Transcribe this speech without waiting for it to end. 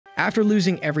After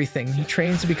losing everything, he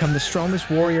trains to become the strongest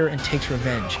warrior and takes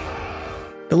revenge.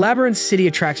 The Labyrinth City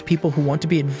attracts people who want to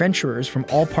be adventurers from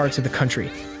all parts of the country.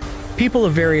 People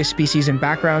of various species and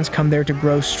backgrounds come there to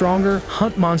grow stronger,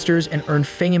 hunt monsters, and earn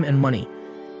fame and money.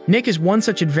 Nick is one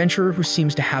such adventurer who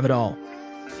seems to have it all.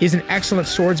 He is an excellent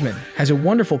swordsman, has a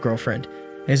wonderful girlfriend,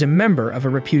 and is a member of a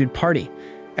reputed party.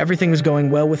 Everything was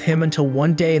going well with him until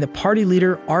one day the party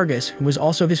leader, Argus, who was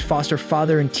also his foster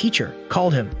father and teacher,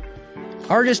 called him.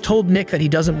 Argus told Nick that he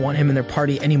doesn't want him in their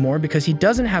party anymore because he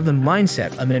doesn't have the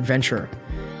mindset of an adventurer.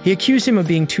 He accused him of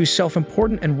being too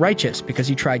self-important and righteous because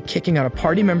he tried kicking out a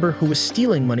party member who was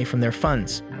stealing money from their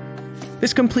funds.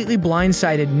 This completely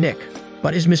blindsided Nick,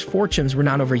 but his misfortunes were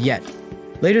not over yet.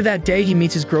 Later that day, he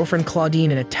meets his girlfriend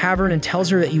Claudine in a tavern and tells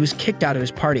her that he was kicked out of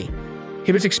his party.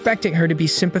 He was expecting her to be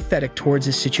sympathetic towards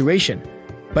his situation,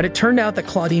 but it turned out that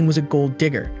Claudine was a gold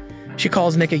digger. She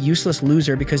calls Nick a useless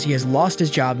loser because he has lost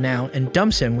his job now and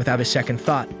dumps him without a second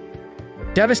thought.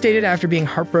 Devastated after being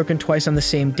heartbroken twice on the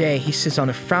same day, he sits on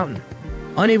a fountain,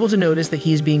 unable to notice that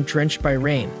he is being drenched by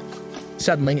rain.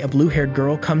 Suddenly, a blue-haired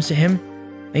girl comes to him,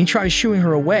 and he tries shooing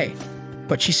her away,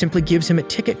 but she simply gives him a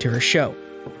ticket to her show.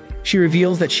 She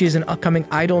reveals that she is an upcoming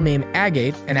idol named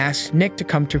Agate and asks Nick to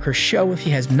come to her show if he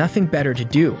has nothing better to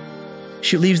do.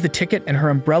 She leaves the ticket and her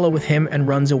umbrella with him and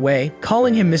runs away,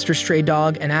 calling him Mr. Stray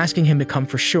Dog and asking him to come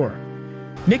for sure.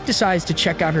 Nick decides to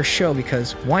check out her show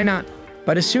because why not?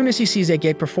 But as soon as he sees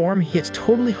Agate perform, he gets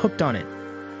totally hooked on it.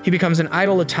 He becomes an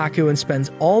idol otaku and spends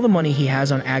all the money he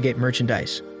has on Agate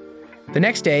merchandise. The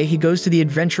next day, he goes to the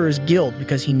Adventurers Guild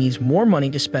because he needs more money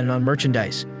to spend on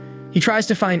merchandise. He tries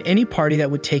to find any party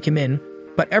that would take him in,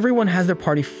 but everyone has their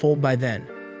party full by then.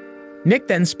 Nick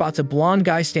then spots a blonde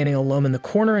guy standing alone in the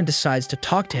corner and decides to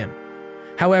talk to him.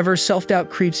 However, self-doubt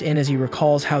creeps in as he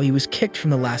recalls how he was kicked from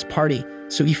the last party,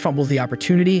 so he fumbles the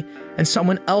opportunity, and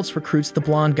someone else recruits the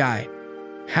blonde guy.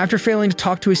 After failing to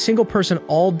talk to a single person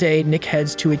all day, Nick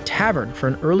heads to a tavern for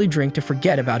an early drink to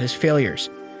forget about his failures.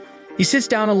 He sits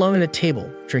down alone at a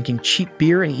table, drinking cheap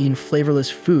beer and eating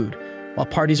flavorless food, while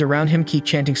parties around him keep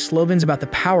chanting slogans about the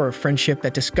power of friendship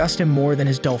that disgust him more than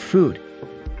his dull food.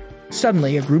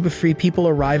 Suddenly, a group of 3 people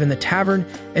arrive in the tavern,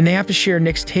 and they have to share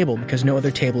Nick's table because no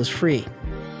other table is free.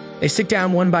 They sit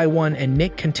down one by one, and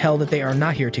Nick can tell that they are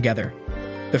not here together.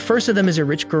 The first of them is a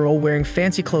rich girl wearing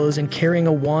fancy clothes and carrying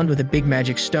a wand with a big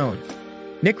magic stone.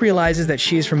 Nick realizes that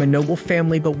she is from a noble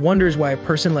family but wonders why a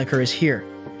person like her is here.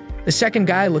 The second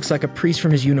guy looks like a priest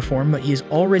from his uniform, but he is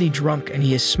already drunk and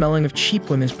he is smelling of cheap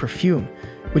women's perfume,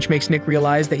 which makes Nick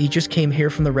realize that he just came here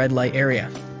from the red light area.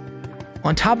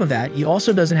 On top of that, he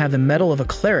also doesn't have the medal of a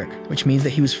cleric, which means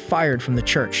that he was fired from the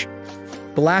church.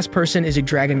 The last person is a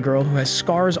dragon girl who has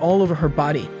scars all over her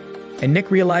body, and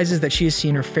Nick realizes that she has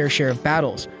seen her fair share of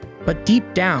battles, but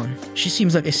deep down, she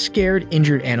seems like a scared,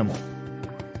 injured animal.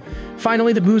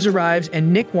 Finally, the booze arrives,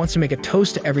 and Nick wants to make a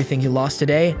toast to everything he lost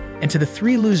today and to the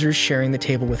 3 losers sharing the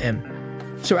table with him.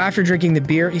 So after drinking the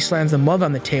beer, he slams the mug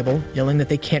on the table, yelling that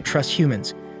they can't trust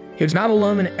humans. He was not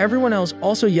alone, and everyone else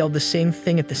also yelled the same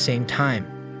thing at the same time.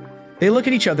 They look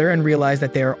at each other and realize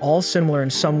that they are all similar in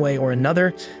some way or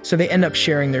another, so they end up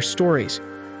sharing their stories.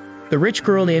 The rich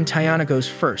girl named Tiana goes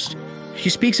first. She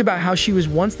speaks about how she was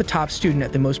once the top student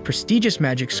at the most prestigious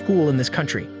magic school in this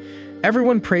country.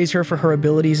 Everyone praised her for her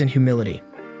abilities and humility.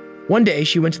 One day,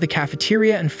 she went to the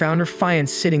cafeteria and found her fiancé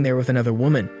sitting there with another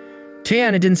woman.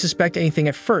 Tiana didn't suspect anything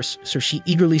at first, so she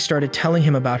eagerly started telling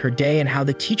him about her day and how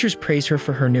the teachers praised her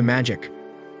for her new magic.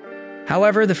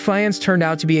 However, the fiancé turned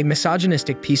out to be a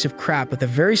misogynistic piece of crap with a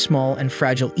very small and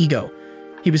fragile ego.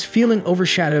 He was feeling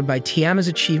overshadowed by Tiana's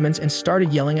achievements and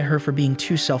started yelling at her for being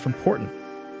too self-important.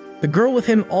 The girl with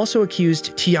him also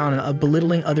accused Tiana of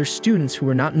belittling other students who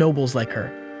were not nobles like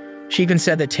her. She even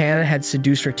said that Tiana had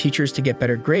seduced her teachers to get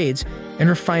better grades, and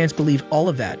her fiancé believed all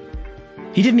of that.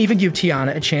 He didn't even give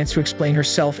Tiana a chance to explain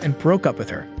herself and broke up with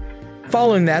her.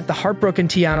 Following that, the heartbroken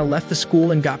Tiana left the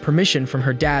school and got permission from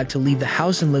her dad to leave the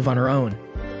house and live on her own.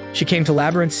 She came to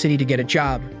Labyrinth City to get a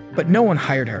job, but no one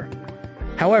hired her.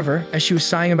 However, as she was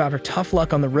sighing about her tough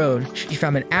luck on the road, she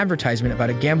found an advertisement about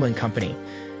a gambling company.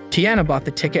 Tiana bought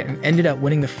the ticket and ended up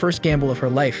winning the first gamble of her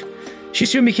life. She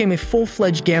soon became a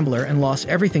full-fledged gambler and lost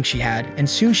everything she had, and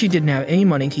soon she didn't have any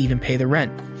money to even pay the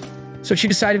rent. So she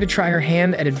decided to try her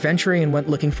hand at adventuring and went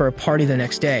looking for a party the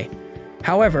next day.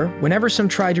 However, whenever some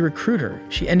tried to recruit her,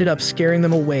 she ended up scaring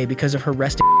them away because of her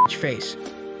resting face.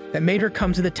 That made her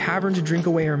come to the tavern to drink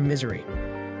away her misery.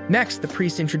 Next, the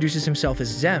priest introduces himself as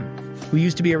Zem, who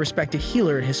used to be a respected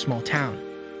healer in his small town.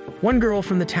 One girl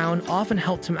from the town often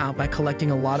helped him out by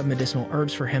collecting a lot of medicinal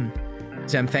herbs for him.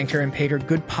 Zem thanked her and paid her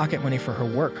good pocket money for her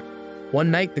work. One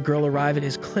night, the girl arrived at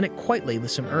his clinic quietly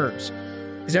with some herbs.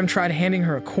 Zem tried handing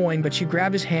her a coin, but she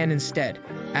grabbed his hand instead,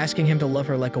 asking him to love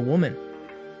her like a woman.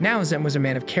 Now Zem was a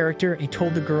man of character, and he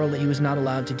told the girl that he was not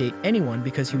allowed to date anyone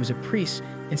because he was a priest,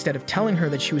 instead of telling her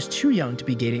that she was too young to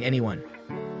be dating anyone.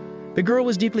 The girl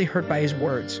was deeply hurt by his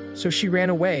words, so she ran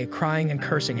away, crying and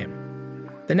cursing him.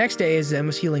 The next day, as Zem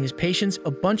was healing his patients,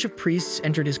 a bunch of priests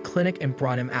entered his clinic and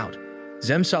brought him out.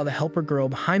 Zem saw the helper girl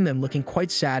behind them looking quite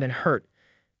sad and hurt.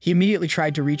 He immediately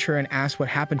tried to reach her and asked what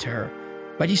happened to her,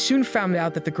 but he soon found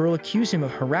out that the girl accused him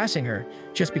of harassing her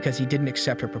just because he didn't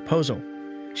accept her proposal.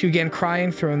 She began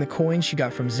crying, throwing the coins she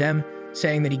got from Zem,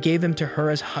 saying that he gave them to her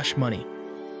as hush money.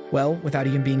 Well, without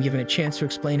even being given a chance to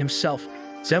explain himself,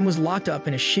 Zem was locked up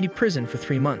in a shitty prison for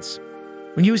 3 months.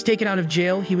 When he was taken out of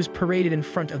jail, he was paraded in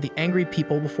front of the angry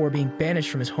people before being banished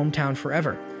from his hometown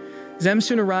forever. Zem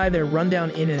soon arrived at a rundown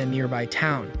inn in a nearby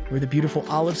town, where the beautiful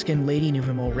olive-skinned lady knew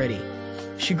him already.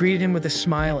 She greeted him with a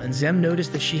smile, and Zem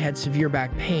noticed that she had severe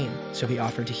back pain, so he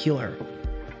offered to heal her.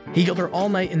 He healed her all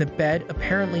night in the bed,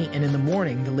 apparently, and in the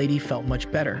morning, the lady felt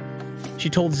much better. She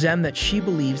told Zem that she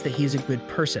believes that he is a good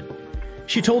person.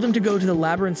 She told him to go to the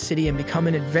Labyrinth City and become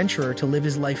an adventurer to live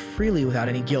his life freely without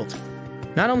any guilt.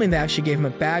 Not only that, she gave him a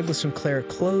bag with some cleric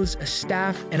clothes, a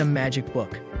staff, and a magic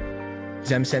book.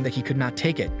 Zem said that he could not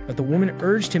take it, but the woman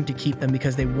urged him to keep them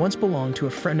because they once belonged to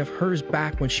a friend of hers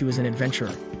back when she was an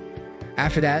adventurer.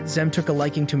 After that, Zem took a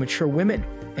liking to mature women,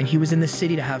 and he was in the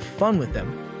city to have fun with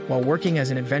them while working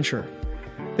as an adventurer.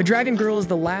 The dragon girl is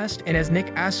the last, and as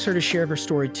Nick asks her to share her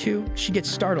story too, she gets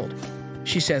startled.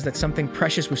 She says that something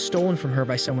precious was stolen from her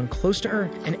by someone close to her,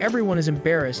 and everyone is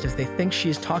embarrassed as they think she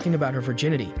is talking about her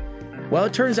virginity. Well,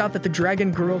 it turns out that the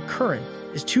dragon girl, Curran,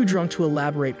 is too drunk to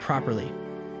elaborate properly.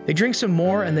 They drink some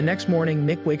more, and the next morning,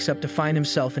 Nick wakes up to find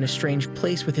himself in a strange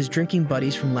place with his drinking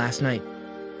buddies from last night.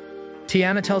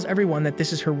 Tiana tells everyone that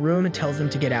this is her room and tells them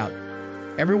to get out.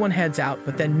 Everyone heads out,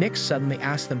 but then Nick suddenly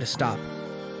asks them to stop.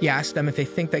 He asks them if they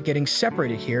think that getting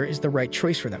separated here is the right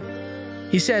choice for them.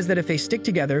 He says that if they stick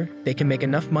together, they can make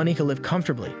enough money to live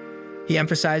comfortably. He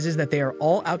emphasizes that they are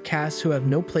all outcasts who have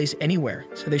no place anywhere,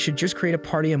 so they should just create a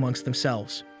party amongst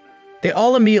themselves. They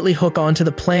all immediately hook on to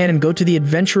the plan and go to the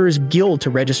Adventurers Guild to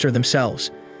register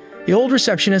themselves. The old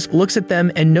receptionist looks at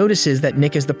them and notices that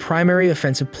Nick is the primary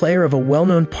offensive player of a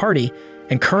well-known party,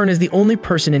 and Curran is the only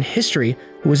person in history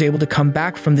who was able to come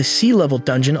back from the sea-level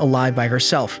dungeon alive by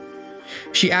herself.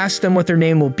 She asks them what their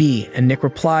name will be, and Nick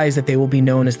replies that they will be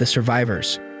known as the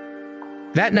Survivors.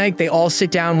 That night, they all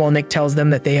sit down while Nick tells them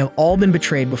that they have all been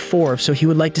betrayed before, so he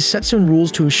would like to set some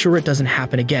rules to ensure it doesn't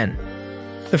happen again.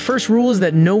 The first rule is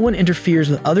that no one interferes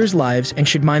with others' lives and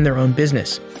should mind their own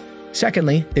business.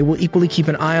 Secondly, they will equally keep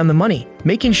an eye on the money,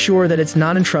 making sure that it's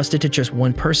not entrusted to just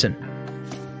one person.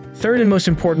 Third and most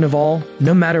important of all,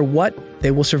 no matter what,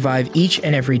 they will survive each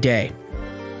and every day.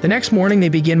 The next morning, they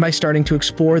begin by starting to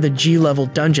explore the G-level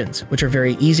dungeons, which are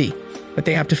very easy, but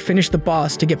they have to finish the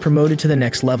boss to get promoted to the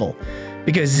next level.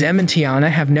 Because Zem and Tiana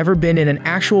have never been in an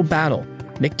actual battle,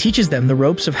 Nick teaches them the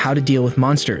ropes of how to deal with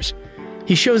monsters.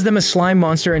 He shows them a slime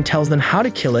monster and tells them how to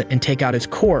kill it and take out its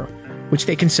core, which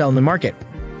they can sell in the market.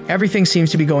 Everything seems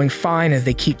to be going fine as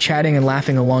they keep chatting and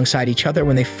laughing alongside each other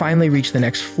when they finally reach the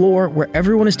next floor where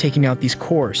everyone is taking out these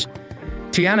cores.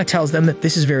 Tiana tells them that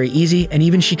this is very easy and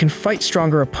even she can fight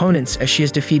stronger opponents as she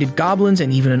has defeated goblins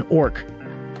and even an orc.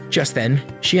 Just then,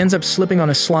 she ends up slipping on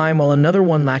a slime while another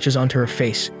one latches onto her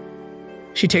face.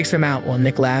 She takes them out while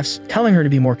Nick laughs, telling her to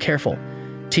be more careful.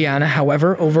 Tiana,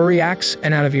 however, overreacts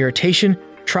and out of irritation,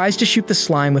 tries to shoot the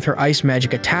slime with her ice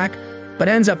magic attack, but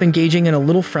ends up engaging in a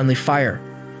little friendly fire.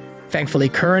 Thankfully,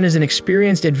 Curran is an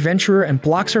experienced adventurer and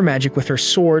blocks her magic with her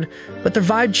sword, but the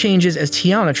vibe changes as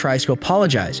Tiana tries to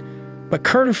apologize. But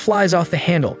Curran flies off the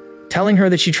handle, telling her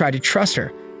that she tried to trust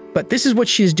her, but this is what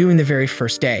she is doing the very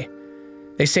first day.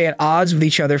 They stay at odds with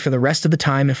each other for the rest of the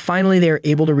time, and finally they are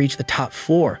able to reach the top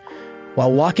floor.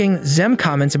 While walking, Zem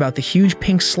comments about the huge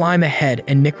pink slime ahead,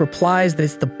 and Nick replies that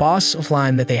it's the boss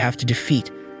slime that they have to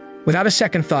defeat. Without a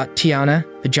second thought, Tiana,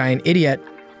 the giant idiot,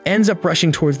 ends up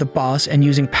rushing towards the boss and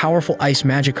using powerful ice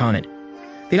magic on it.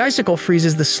 The icicle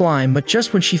freezes the slime, but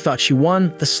just when she thought she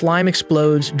won, the slime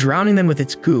explodes, drowning them with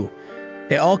its goo.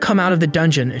 They all come out of the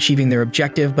dungeon, achieving their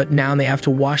objective, but now they have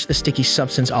to wash the sticky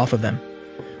substance off of them.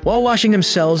 While washing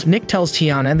themselves, Nick tells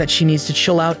Tiana that she needs to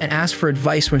chill out and ask for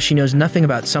advice when she knows nothing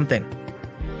about something.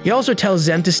 He also tells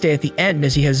Zem to stay at the end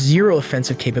as he has zero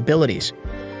offensive capabilities.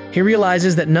 He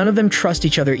realizes that none of them trust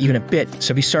each other even a bit,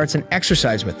 so he starts an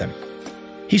exercise with them.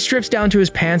 He strips down to his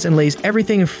pants and lays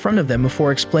everything in front of them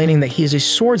before explaining that he is a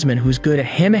swordsman who's good at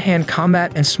hand-to-hand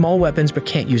combat and small weapons but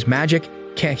can't use magic,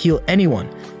 can't heal anyone,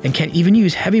 and can't even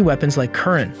use heavy weapons like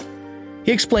Curran.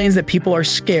 He explains that people are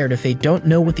scared if they don't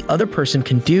know what the other person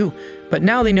can do, but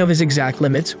now they know his exact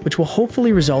limits, which will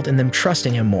hopefully result in them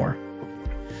trusting him more.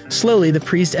 Slowly, the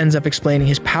priest ends up explaining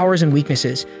his powers and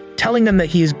weaknesses, telling them that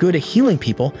he is good at healing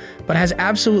people, but has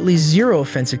absolutely zero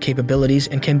offensive capabilities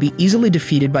and can be easily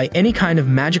defeated by any kind of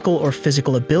magical or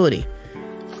physical ability.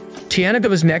 Tiana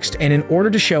goes next, and in order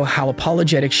to show how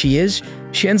apologetic she is,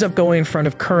 she ends up going in front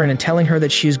of Curran and telling her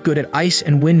that she is good at ice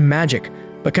and wind magic,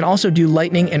 but can also do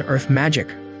lightning and earth magic,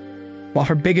 while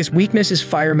her biggest weakness is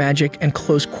fire magic and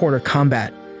close-quarter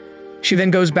combat. She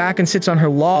then goes back and sits on her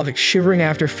log, shivering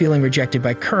after feeling rejected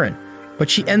by Curran, but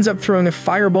she ends up throwing a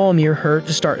fireball near her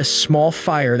to start a small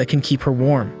fire that can keep her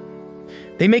warm.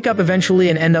 They make up eventually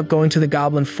and end up going to the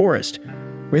Goblin Forest,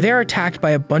 where they are attacked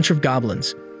by a bunch of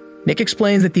goblins. Nick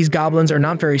explains that these goblins are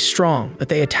not very strong, but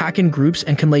they attack in groups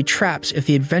and can lay traps if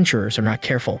the adventurers are not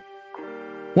careful.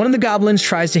 One of the goblins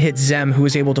tries to hit Zem, who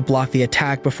is able to block the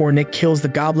attack before Nick kills the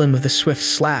goblin with a swift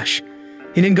slash.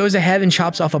 He then goes ahead and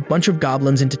chops off a bunch of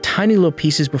goblins into tiny little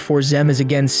pieces before Zem is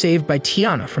again saved by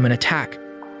Tiana from an attack.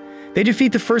 They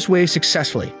defeat the first wave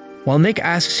successfully, while Nick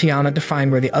asks Tiana to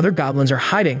find where the other goblins are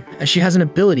hiding, as she has an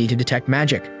ability to detect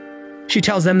magic. She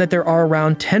tells them that there are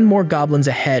around 10 more goblins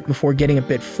ahead before getting a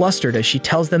bit flustered as she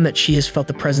tells them that she has felt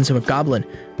the presence of a goblin,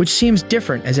 which seems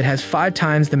different as it has 5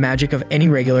 times the magic of any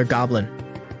regular goblin.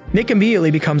 Nick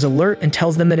immediately becomes alert and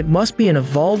tells them that it must be an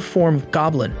evolved form of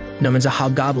goblin, known as a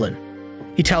hobgoblin.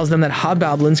 He tells them that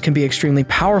hobgoblins can be extremely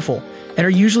powerful and are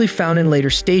usually found in later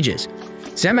stages.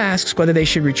 Zem asks whether they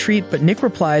should retreat, but Nick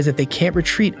replies that they can't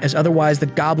retreat as otherwise the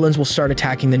goblins will start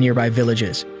attacking the nearby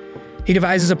villages. He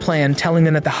devises a plan, telling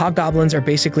them that the hobgoblins are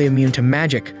basically immune to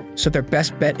magic, so their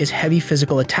best bet is heavy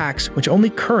physical attacks, which only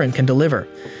Curran can deliver.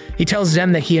 He tells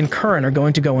Zem that he and Curran are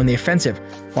going to go on the offensive,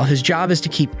 while his job is to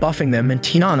keep buffing them and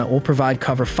Tiana will provide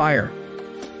cover fire.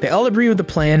 They all agree with the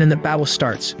plan and the battle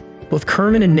starts. Both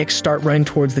Curran and Nick start running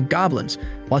towards the goblins,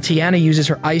 while Tiana uses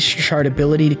her ice shard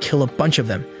ability to kill a bunch of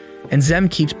them, and Zem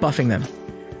keeps buffing them.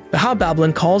 The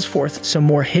hobgoblin calls forth some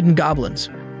more hidden goblins,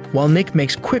 while Nick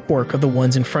makes quick work of the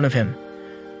ones in front of him.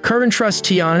 Curran trusts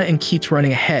Tiana and keeps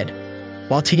running ahead,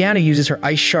 while Tiana uses her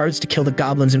ice shards to kill the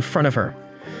goblins in front of her.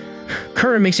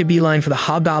 Curran makes a beeline for the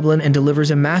hobgoblin and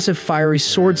delivers a massive fiery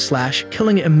sword slash,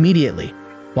 killing it immediately,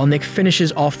 while Nick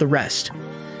finishes off the rest.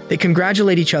 They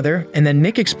congratulate each other, and then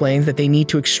Nick explains that they need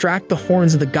to extract the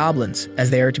horns of the goblins, as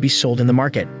they are to be sold in the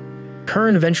market.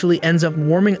 Curran eventually ends up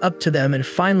warming up to them and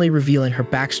finally revealing her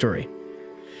backstory.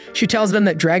 She tells them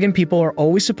that dragon people are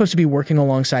always supposed to be working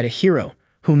alongside a hero,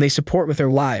 whom they support with their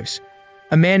lives.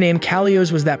 A man named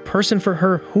Kalios was that person for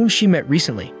her whom she met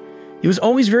recently. He was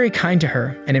always very kind to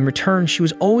her, and in return, she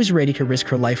was always ready to risk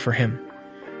her life for him.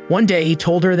 One day, he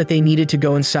told her that they needed to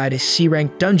go inside a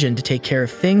C-rank dungeon to take care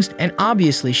of things, and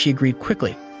obviously she agreed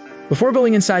quickly. Before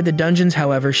going inside the dungeons,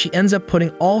 however, she ends up putting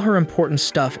all her important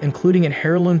stuff, including an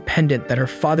heirloom pendant that her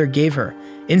father gave her,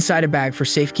 inside a bag for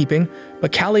safekeeping,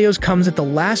 but Kalios comes at the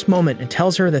last moment and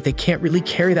tells her that they can't really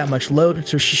carry that much load,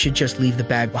 so she should just leave the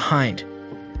bag behind.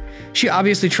 She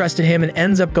obviously trusted him and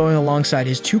ends up going alongside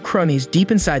his 2 cronies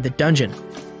deep inside the dungeon.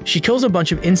 She kills a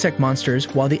bunch of insect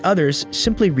monsters while the others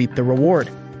simply reap the reward.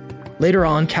 Later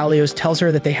on, Kalios tells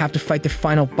her that they have to fight the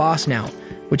final boss now,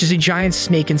 which is a giant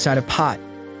snake inside a pot.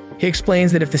 He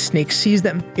explains that if the snake sees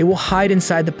them, it will hide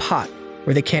inside the pot,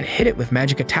 where they can't hit it with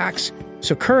magic attacks,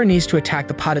 so Curran needs to attack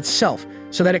the pot itself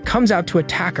so that it comes out to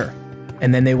attack her,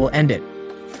 and then they will end it.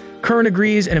 Curran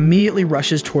agrees and immediately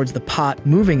rushes towards the pot,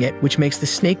 moving it, which makes the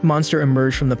snake monster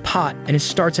emerge from the pot and it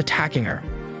starts attacking her.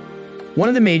 One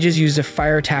of the mages uses a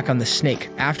fire attack on the snake,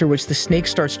 after which the snake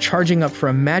starts charging up for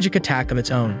a magic attack of its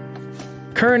own.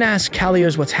 Curran asks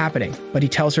Kalios what's happening, but he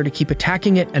tells her to keep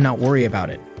attacking it and not worry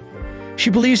about it. She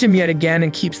believes him yet again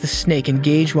and keeps the snake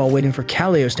engaged while waiting for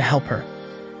Kalios to help her.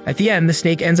 At the end, the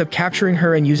snake ends up capturing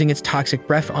her and using its toxic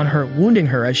breath on her, wounding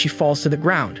her as she falls to the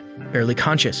ground, barely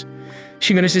conscious.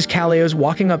 She notices Kalios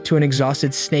walking up to an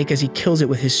exhausted snake as he kills it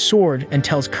with his sword and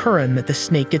tells Curran that the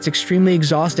snake gets extremely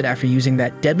exhausted after using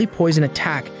that deadly poison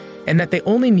attack and that they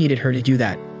only needed her to do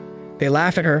that. They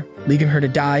laugh at her, leaving her to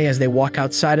die as they walk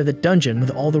outside of the dungeon with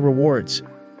all the rewards.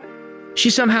 She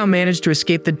somehow managed to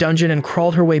escape the dungeon and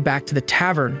crawled her way back to the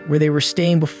tavern where they were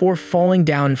staying before falling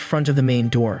down in front of the main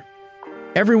door.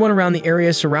 Everyone around the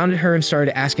area surrounded her and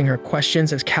started asking her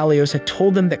questions as Kalios had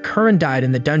told them that Curran died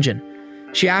in the dungeon.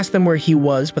 She asked them where he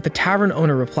was, but the tavern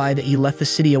owner replied that he left the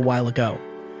city a while ago.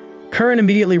 Curran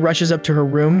immediately rushes up to her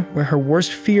room, where her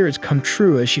worst fears come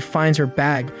true as she finds her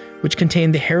bag, which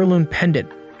contained the heirloom pendant,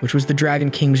 which was the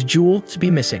Dragon King's jewel, to be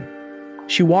missing.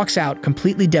 She walks out,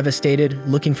 completely devastated,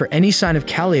 looking for any sign of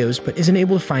Kalios, but isn't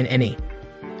able to find any.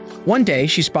 One day,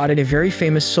 she spotted a very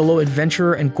famous solo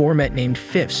adventurer and gourmet named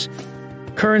Fifths.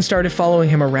 Curran started following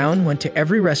him around, went to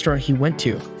every restaurant he went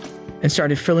to, and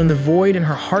started filling the void in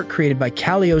her heart created by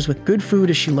Kalios with good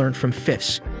food as she learned from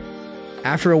Fifths.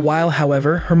 After a while,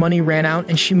 however, her money ran out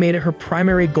and she made it her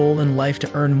primary goal in life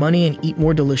to earn money and eat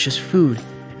more delicious food,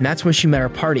 and that's when she met our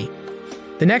party.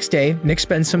 The next day, Nick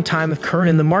spends some time with Curran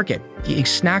in the market, eating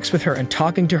snacks with her and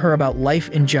talking to her about life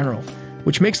in general,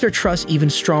 which makes their trust even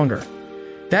stronger.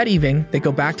 That evening, they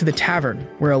go back to the tavern,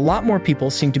 where a lot more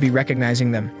people seem to be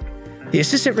recognizing them. The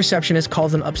assistant receptionist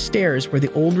calls them upstairs, where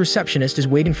the old receptionist is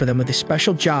waiting for them with a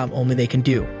special job only they can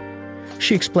do.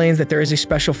 She explains that there is a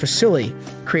special facility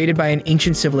created by an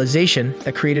ancient civilization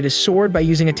that created a sword by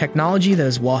using a technology that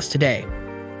is lost today.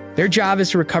 Their job is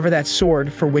to recover that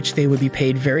sword, for which they would be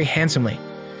paid very handsomely.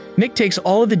 Nick takes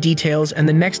all of the details, and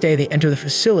the next day they enter the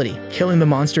facility, killing the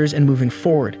monsters and moving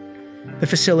forward. The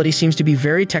facility seems to be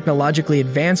very technologically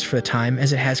advanced for the time,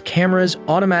 as it has cameras,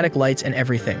 automatic lights, and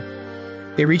everything.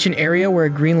 They reach an area where a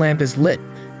green lamp is lit,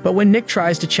 but when Nick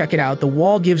tries to check it out, the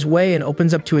wall gives way and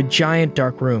opens up to a giant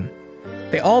dark room.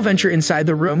 They all venture inside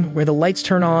the room, where the lights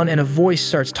turn on and a voice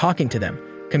starts talking to them,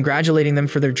 congratulating them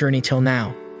for their journey till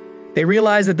now. They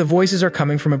realize that the voices are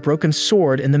coming from a broken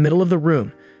sword in the middle of the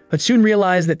room, but soon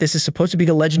realize that this is supposed to be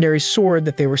the legendary sword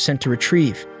that they were sent to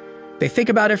retrieve. They think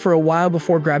about it for a while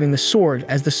before grabbing the sword,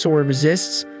 as the sword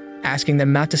resists, asking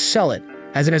them not to sell it,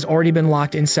 as it has already been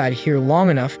locked inside here long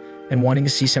enough and wanting to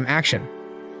see some action.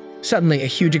 Suddenly, a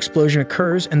huge explosion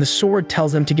occurs, and the sword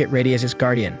tells them to get ready as its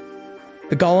guardian.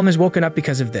 The golem is woken up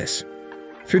because of this.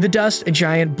 Through the dust, a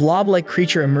giant blob-like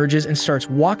creature emerges and starts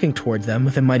walking towards them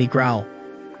with a mighty growl.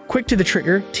 Quick to the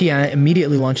trigger, Tiana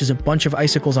immediately launches a bunch of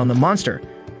icicles on the monster,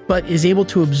 but is able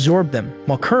to absorb them,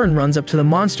 while Curran runs up to the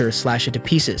monster to slash it to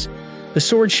pieces. The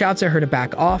sword shouts at her to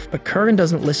back off, but Curran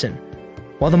doesn't listen,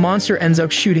 while the monster ends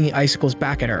up shooting the icicles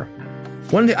back at her.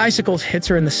 One of the icicles hits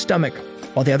her in the stomach,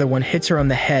 while the other one hits her on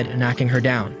the head, knocking her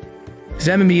down.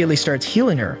 Zem immediately starts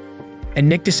healing her, and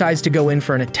Nick decides to go in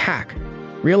for an attack,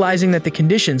 realizing that the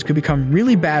conditions could become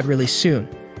really bad really soon.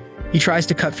 He tries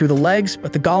to cut through the legs,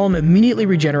 but the golem immediately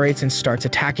regenerates and starts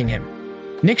attacking him.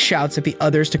 Nick shouts at the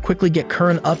others to quickly get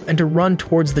Curran up and to run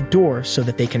towards the door so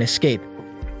that they can escape.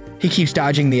 He keeps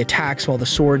dodging the attacks while the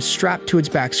sword strapped to its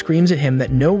back screams at him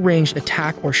that no ranged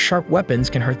attack or sharp weapons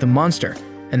can hurt the monster,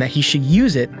 and that he should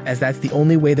use it, as that's the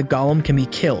only way the golem can be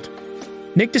killed.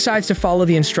 Nick decides to follow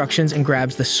the instructions and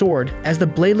grabs the sword, as the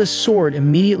bladeless sword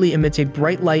immediately emits a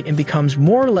bright light and becomes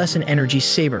more or less an energy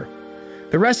saber.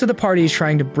 The rest of the party is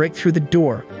trying to break through the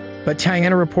door, but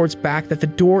Tiana reports back that the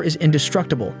door is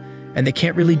indestructible, and they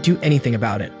can't really do anything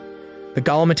about it. The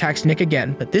golem attacks Nick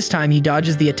again, but this time he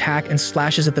dodges the attack and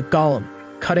slashes at the golem,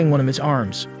 cutting one of its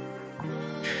arms.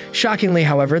 Shockingly,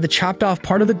 however, the chopped off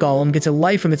part of the golem gets a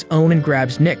life of its own and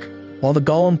grabs Nick, while the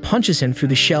golem punches him through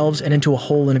the shelves and into a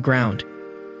hole in the ground.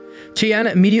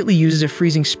 Tiana immediately uses a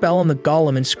freezing spell on the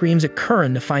golem and screams at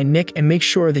Curran to find Nick and make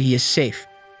sure that he is safe.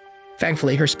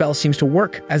 Thankfully, her spell seems to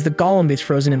work, as the golem gets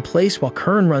frozen in place while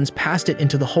Curran runs past it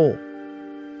into the hole.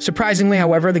 Surprisingly,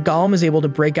 however, the golem is able to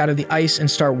break out of the ice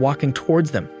and start walking towards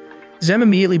them. Zem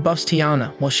immediately buffs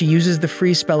Tiana while she uses the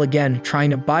freeze spell again, trying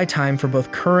to buy time for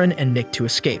both Curran and Nick to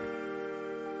escape.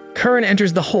 Curran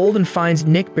enters the hold and finds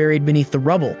Nick buried beneath the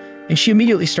rubble, and she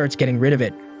immediately starts getting rid of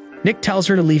it. Nick tells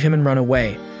her to leave him and run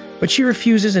away, but she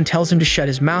refuses and tells him to shut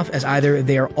his mouth, as either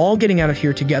they are all getting out of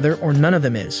here together or none of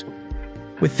them is.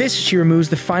 With this, she removes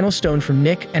the final stone from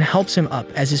Nick and helps him up,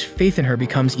 as his faith in her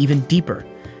becomes even deeper.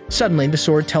 Suddenly, the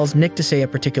sword tells Nick to say a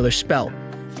particular spell.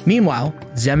 Meanwhile,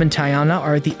 Zem and Tiana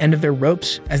are at the end of their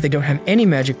ropes, as they don't have any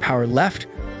magic power left,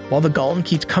 while the golem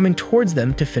keeps coming towards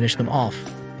them to finish them off.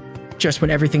 Just when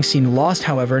everything seemed lost,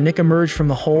 however, Nick emerged from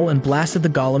the hole and blasted the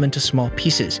golem into small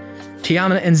pieces.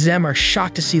 Tiana and Zem are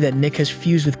shocked to see that Nick has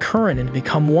fused with Curran and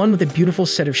become one with a beautiful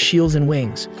set of shields and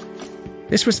wings.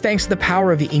 This was thanks to the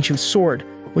power of the ancient sword,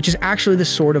 which is actually the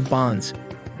Sword of Bonds.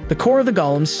 The core of the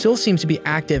golem still seems to be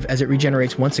active as it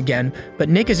regenerates once again, but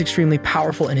Nick is extremely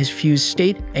powerful in his fused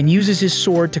state and uses his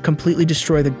sword to completely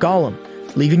destroy the golem,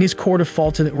 leaving his core to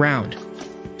fall to the ground.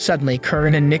 Suddenly,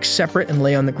 Curran and Nick separate and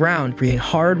lay on the ground, breathing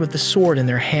hard with the sword in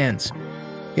their hands.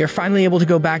 They are finally able to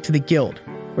go back to the guild,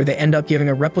 where they end up giving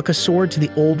a replica sword to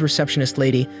the old receptionist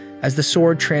lady, as the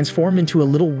sword transformed into a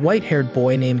little white-haired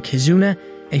boy named Kizuna,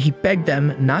 and he begged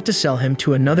them not to sell him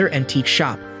to another antique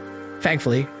shop.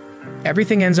 Thankfully,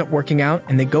 everything ends up working out,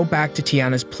 and they go back to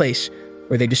Tiana's place,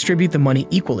 where they distribute the money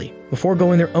equally, before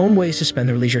going their own ways to spend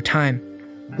their leisure time.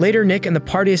 Later, Nick and the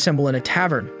party assemble in a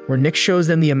tavern, where Nick shows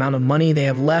them the amount of money they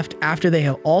have left after they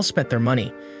have all spent their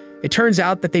money. It turns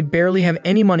out that they barely have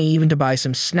any money even to buy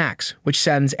some snacks, which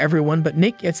saddens everyone, but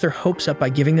Nick gets their hopes up by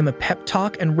giving them a pep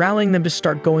talk and rallying them to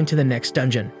start going to the next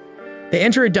dungeon. They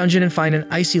enter a dungeon and find an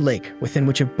icy lake, within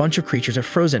which a bunch of creatures are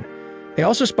frozen. They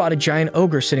also spot a giant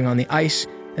ogre sitting on the ice,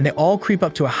 and they all creep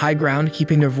up to a high ground,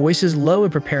 keeping their voices low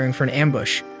and preparing for an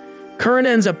ambush. Curran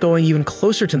ends up going even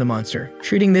closer to the monster,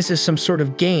 treating this as some sort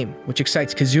of game, which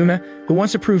excites Kazuna, who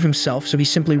wants to prove himself, so he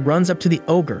simply runs up to the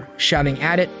ogre, shouting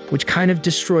at it, which kind of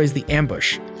destroys the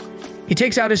ambush. He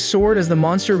takes out his sword as the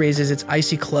monster raises its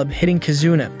icy club, hitting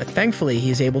Kazuna, but thankfully he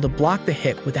is able to block the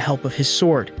hit with the help of his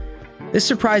sword. This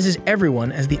surprises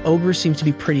everyone as the ogre seems to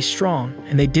be pretty strong,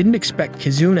 and they didn't expect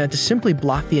Kazuna to simply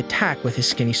block the attack with his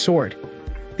skinny sword.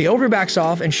 The ogre backs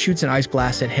off and shoots an ice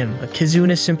blast at him, but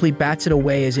Kazuna simply bats it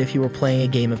away as if he were playing a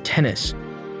game of tennis.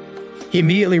 He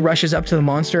immediately rushes up to the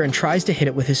monster and tries to hit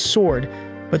it with his sword,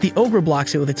 but the ogre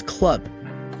blocks it with its club.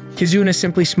 Kazuna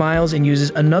simply smiles and uses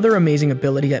another amazing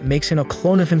ability that makes him a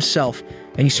clone of himself,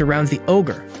 and he surrounds the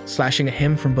ogre, slashing at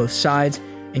him from both sides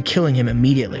and killing him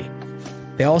immediately.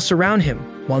 They all surround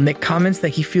him, while Nick comments that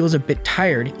he feels a bit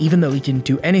tired even though he didn't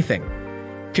do anything.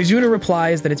 Kazuna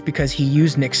replies that it's because he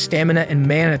used Nick's stamina and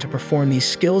mana to perform these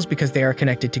skills because they are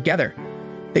connected together.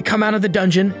 They come out of the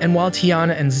dungeon, and while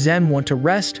Tiana and Zem want to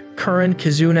rest, Curran,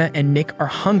 Kazuna, and Nick are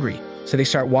hungry, so they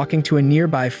start walking to a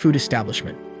nearby food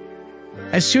establishment.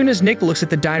 As soon as Nick looks at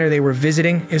the diner they were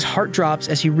visiting, his heart drops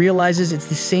as he realizes it's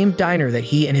the same diner that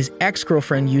he and his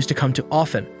ex-girlfriend used to come to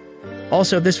often.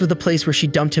 Also, this was the place where she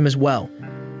dumped him as well.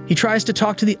 He tries to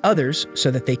talk to the others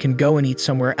so that they can go and eat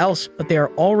somewhere else, but they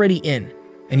are already in,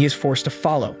 and he is forced to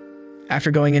follow. After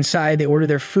going inside, they order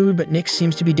their food, but Nick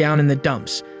seems to be down in the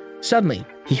dumps. Suddenly,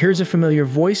 he hears a familiar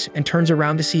voice and turns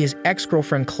around to see his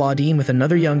ex-girlfriend Claudine with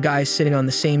another young guy sitting on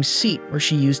the same seat where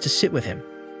she used to sit with him.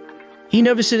 He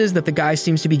notices that the guy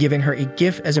seems to be giving her a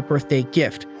gift as a birthday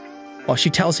gift, while she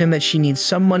tells him that she needs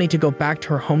some money to go back to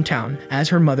her hometown as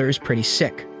her mother is pretty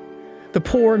sick. The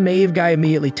poor, naive guy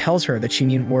immediately tells her that she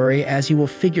needn't worry as he will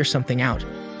figure something out.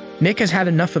 Nick has had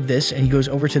enough of this and he goes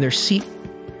over to their seat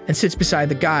and sits beside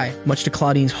the guy, much to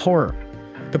Claudine's horror.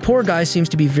 The poor guy seems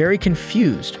to be very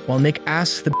confused, while Nick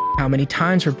asks the how many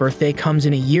times her birthday comes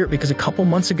in a year because a couple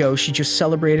months ago she just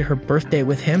celebrated her birthday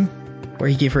with him, where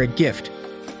he gave her a gift.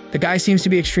 The guy seems to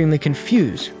be extremely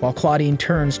confused, while Claudine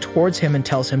turns towards him and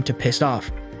tells him to piss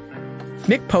off.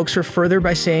 Nick pokes her further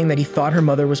by saying that he thought her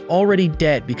mother was already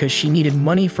dead because she needed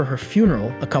money for her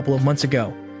funeral a couple of months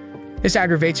ago. This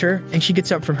aggravates her, and she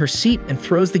gets up from her seat and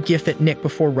throws the gift at Nick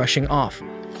before rushing off.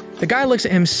 The guy looks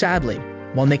at him sadly,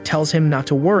 while Nick tells him not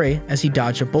to worry as he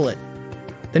dodged a bullet.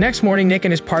 The next morning, Nick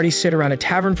and his party sit around a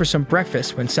tavern for some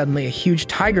breakfast when suddenly a huge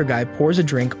tiger guy pours a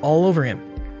drink all over him.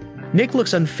 Nick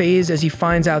looks unfazed as he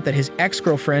finds out that his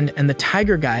ex-girlfriend and the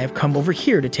tiger guy have come over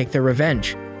here to take their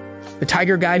revenge. The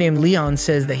tiger guy named Leon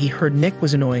says that he heard Nick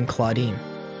was annoying Claudine.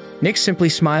 Nick simply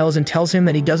smiles and tells him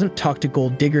that he doesn't talk to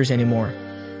gold diggers anymore.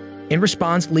 In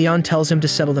response, Leon tells him to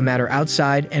settle the matter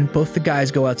outside, and both the guys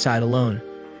go outside alone.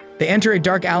 They enter a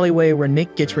dark alleyway where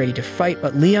Nick gets ready to fight,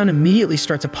 but Leon immediately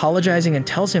starts apologizing and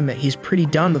tells him that he's pretty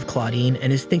done with Claudine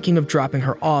and is thinking of dropping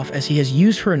her off as he has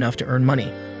used her enough to earn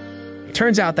money. It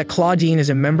turns out that Claudine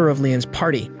is a member of Leon's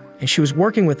party, and she was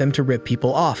working with him to rip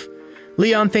people off.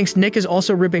 Leon thinks Nick is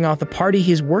also ripping off the party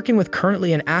he is working with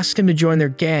currently and asks him to join their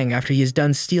gang after he is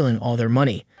done stealing all their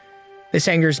money. This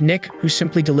angers Nick, who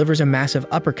simply delivers a massive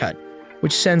uppercut,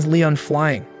 which sends Leon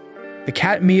flying. The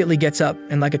cat immediately gets up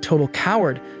and, like a total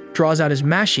coward, draws out his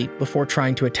mash sheet before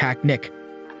trying to attack Nick.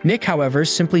 Nick, however,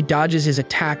 simply dodges his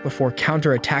attack before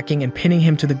counter-attacking and pinning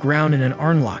him to the ground in an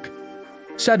arm lock.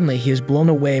 Suddenly, he is blown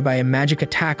away by a magic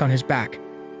attack on his back.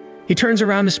 He turns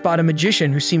around to spot a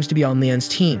magician who seems to be on Leon's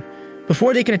team.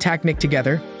 Before they can attack Nick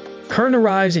together, Kern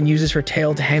arrives and uses her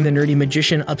tail to hang the nerdy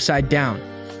magician upside down,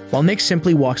 while Nick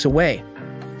simply walks away.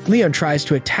 Leon tries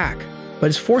to attack, but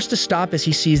is forced to stop as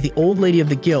he sees the old lady of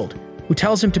the guild, who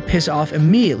tells him to piss off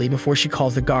immediately before she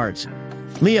calls the guards.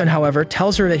 Leon, however,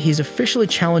 tells her that he's officially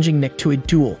challenging Nick to a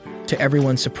duel, to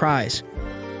everyone's surprise.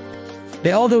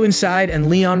 They all go inside, and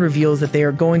Leon reveals that they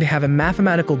are going to have a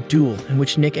mathematical duel in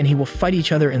which Nick and he will fight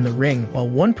each other in the ring, while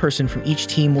one person from each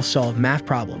team will solve math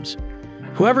problems.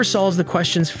 Whoever solves the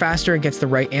questions faster and gets the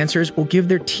right answers will give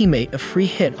their teammate a free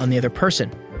hit on the other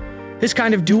person. This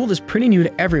kind of duel is pretty new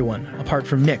to everyone, apart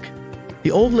from Nick. The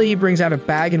old lady brings out a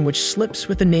bag in which slips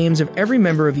with the names of every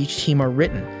member of each team are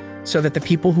written, so that the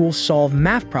people who will solve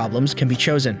math problems can be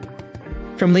chosen.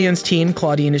 From Leon's team,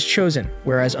 Claudine is chosen,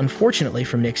 whereas unfortunately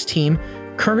from Nick's team,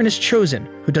 Kern is chosen,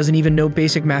 who doesn't even know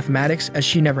basic mathematics as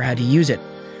she never had to use it.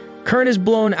 Kern is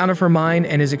blown out of her mind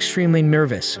and is extremely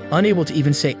nervous, unable to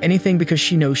even say anything because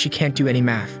she knows she can't do any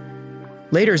math.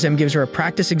 Later, Zem gives her a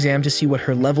practice exam to see what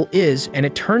her level is, and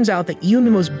it turns out that even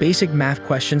the most basic math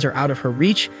questions are out of her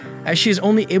reach, as she is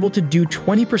only able to do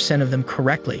 20% of them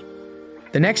correctly.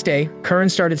 The next day, Curran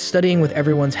started studying with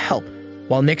everyone's help,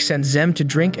 while Nick sent Zem to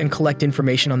drink and collect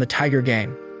information on the Tiger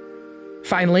Gang.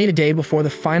 Finally, the day before the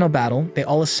final battle, they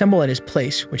all assemble at his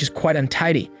place, which is quite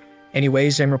untidy.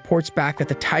 Anyways, Zem reports back that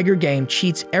the Tiger Gang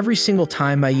cheats every single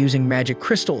time by using magic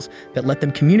crystals that let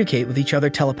them communicate with each other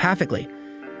telepathically.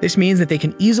 This means that they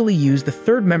can easily use the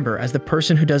third member as the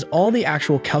person who does all the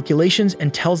actual calculations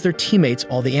and tells their teammates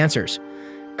all the answers.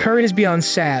 Curran is beyond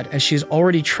sad, as she is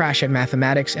already trash at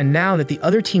mathematics, and now that the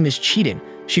other team is cheating,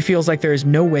 she feels like there is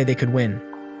no way they could win.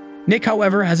 Nick,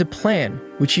 however, has a plan,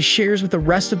 which he shares with the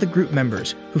rest of the group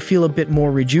members, who feel a bit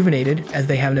more rejuvenated as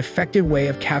they have an effective way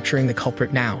of capturing the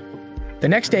culprit now. The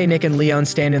next day, Nick and Leon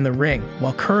stand in the ring,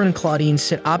 while Curran and Claudine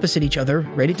sit opposite each other,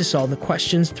 ready to solve the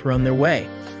questions thrown their way.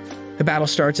 The battle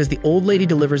starts as the old lady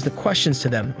delivers the questions to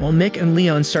them, while Nick and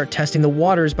Leon start testing the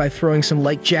waters by throwing some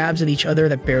light jabs at each other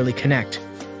that barely connect.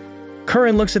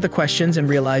 Curran looks at the questions and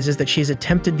realizes that she has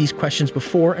attempted these questions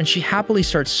before, and she happily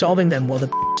starts solving them while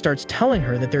the starts telling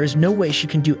her that there is no way she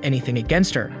can do anything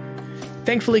against her.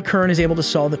 Thankfully, Curran is able to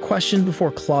solve the question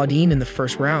before Claudine in the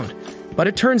first round, but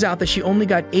it turns out that she only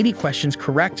got 80 questions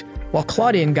correct, while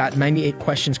Claudine got 98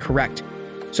 questions correct.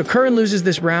 So Curran loses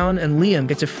this round, and Liam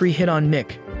gets a free hit on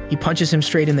Nick. He punches him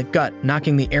straight in the gut,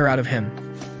 knocking the air out of him.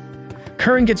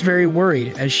 Curran gets very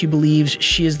worried, as she believes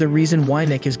she is the reason why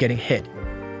Nick is getting hit.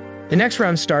 The next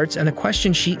round starts, and the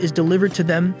question sheet is delivered to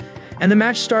them, and the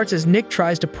match starts as Nick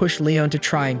tries to push Leon to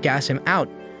try and gas him out,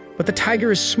 but the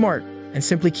Tiger is smart and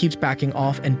simply keeps backing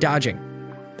off and dodging.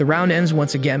 The round ends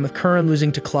once again with Curran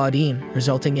losing to Claudine,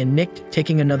 resulting in Nick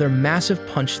taking another massive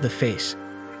punch to the face.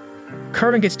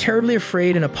 Curran gets terribly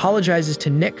afraid and apologizes to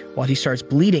Nick while he starts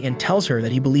bleeding and tells her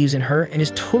that he believes in her and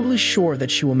is totally sure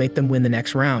that she will make them win the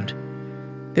next round.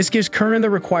 This gives Curran the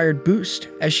required boost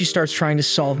as she starts trying to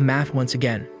solve math once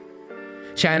again.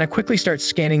 China quickly starts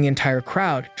scanning the entire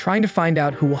crowd, trying to find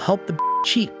out who will help the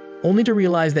cheat, only to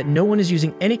realize that no one is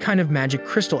using any kind of magic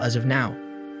crystal as of now.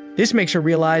 This makes her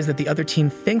realize that the other team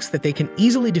thinks that they can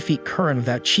easily defeat Curran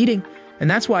without cheating, and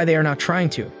that's why they are not trying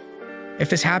to. If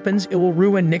this happens, it will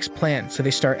ruin Nick's plan, so they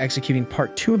start executing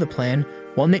part 2 of the plan,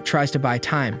 while Nick tries to buy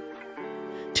time.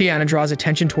 Tiana draws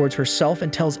attention towards herself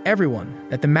and tells everyone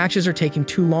that the matches are taking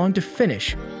too long to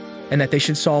finish, and that they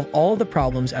should solve all of the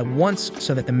problems at once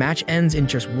so that the match ends in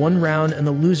just one round and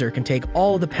the loser can take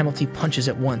all of the penalty punches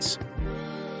at once.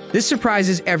 This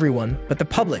surprises everyone, but the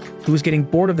public, who is getting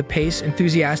bored of the pace,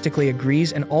 enthusiastically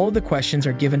agrees, and all of the questions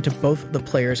are given to both of the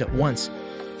players at once.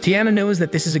 Tiana knows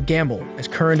that this is a gamble, as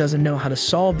Curran doesn't know how to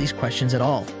solve these questions at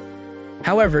all.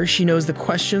 However, she knows the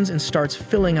questions and starts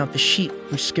filling out the sheet,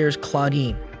 which scares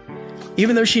Claudine.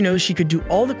 Even though she knows she could do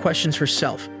all the questions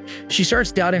herself, she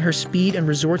starts doubting her speed and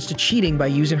resorts to cheating by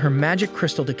using her magic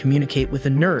crystal to communicate with a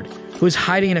nerd, who is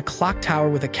hiding in a clock tower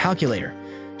with a calculator.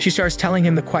 She starts telling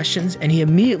him the questions, and he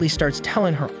immediately starts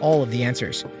telling her all of the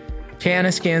answers.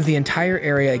 Tiana scans the entire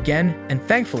area again, and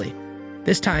thankfully,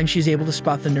 this time she's able to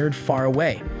spot the nerd far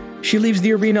away. She leaves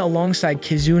the arena alongside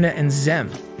Kizuna and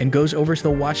Zem, and goes over to the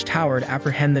watchtower to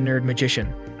apprehend the nerd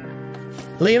magician.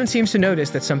 Leon seems to notice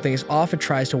that something is off and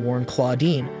tries to warn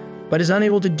Claudine, but is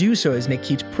unable to do so as Nick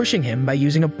keeps pushing him by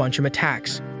using a bunch of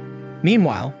attacks.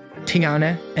 Meanwhile,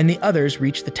 Tiana and the others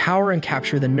reach the tower and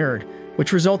capture the nerd,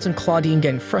 which results in Claudine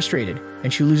getting frustrated,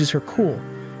 and she loses her cool.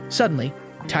 Suddenly,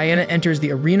 Tiana enters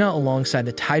the arena alongside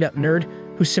the tied-up nerd,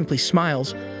 who simply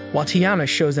smiles, while Tiana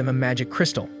shows them a magic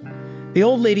crystal. The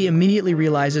old lady immediately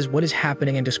realizes what is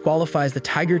happening and disqualifies the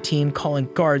Tiger team,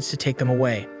 calling guards to take them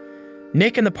away.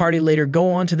 Nick and the party later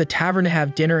go on to the tavern to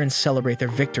have dinner and celebrate their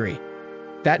victory.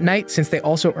 That night, since they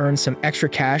also earned some extra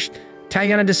cash,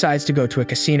 Tiana decides to go to a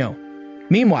casino.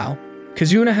 Meanwhile,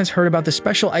 Kizuna has heard about the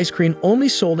special ice cream only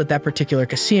sold at that particular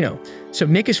casino, so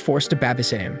Nick is forced to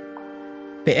babysit him.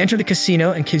 They enter the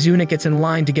casino and Kizuna gets in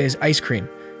line to get his ice cream,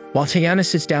 while Tiana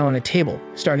sits down on a table,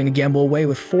 starting to gamble away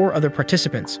with 4 other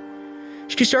participants.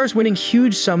 She starts winning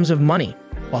huge sums of money,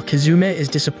 while Kizuna is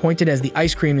disappointed as the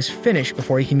ice cream is finished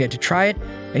before he can get to try it,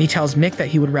 and he tells Nick that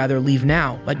he would rather leave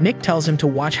now, but Nick tells him to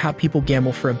watch how people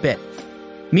gamble for a bit.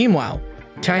 Meanwhile,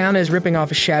 Tiana is ripping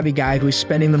off a shabby guy who is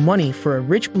spending the money for a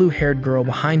rich blue-haired girl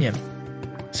behind him.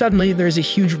 Suddenly, there is a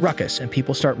huge ruckus, and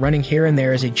people start running here and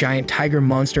there as a giant tiger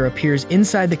monster appears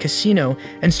inside the casino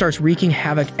and starts wreaking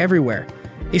havoc everywhere.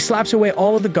 He slaps away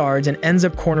all of the guards and ends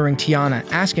up cornering Tiana,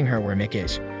 asking her where Nick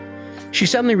is. She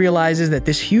suddenly realizes that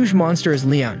this huge monster is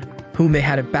Leon, whom they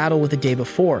had a battle with the day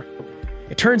before.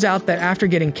 It turns out that after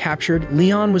getting captured,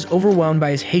 Leon was overwhelmed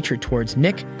by his hatred towards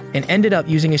Nick and ended up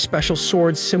using a special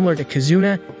sword similar to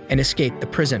Kizuna and escaped the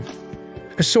prison.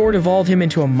 The sword evolved him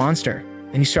into a monster,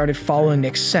 and he started following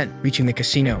Nick's scent, reaching the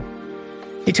casino.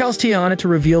 He tells Tiana to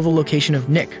reveal the location of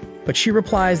Nick, but she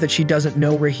replies that she doesn't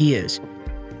know where he is.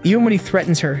 Even when he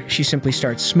threatens her, she simply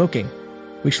starts smoking,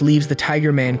 which leaves the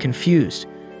Tiger Man confused.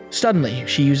 Suddenly,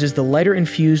 she uses the lighter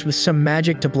infused with some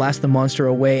magic to blast the monster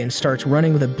away and starts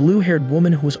running with a blue-haired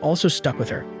woman who is also stuck with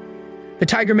her. The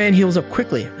Tiger Man heals up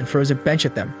quickly and throws a bench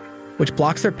at them, which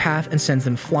blocks their path and sends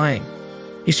them flying.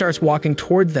 He starts walking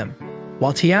toward them,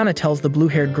 while Tiana tells the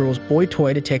blue-haired girl's boy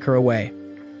toy to take her away.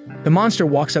 The monster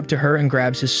walks up to her and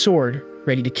grabs his sword,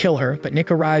 ready to kill her, but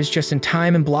Nick arrives just in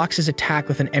time and blocks his attack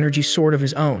with an energy sword of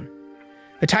his own.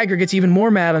 The tiger gets even more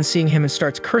mad on seeing him and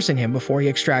starts cursing him before he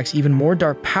extracts even more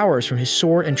dark powers from his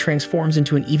sword and transforms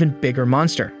into an even bigger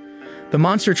monster. The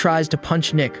monster tries to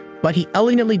punch Nick, but he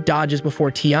elegantly dodges before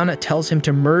Tiana tells him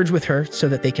to merge with her so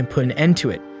that they can put an end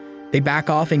to it. They back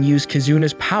off and use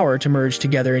Kizuna's power to merge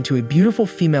together into a beautiful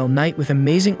female knight with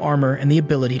amazing armor and the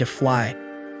ability to fly.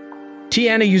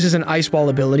 Tiana uses an ice wall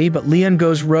ability, but Leon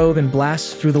goes rogue and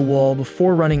blasts through the wall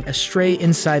before running astray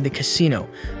inside the casino,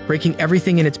 breaking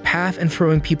everything in its path and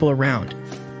throwing people around.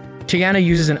 Tiana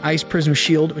uses an ice prism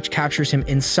shield, which captures him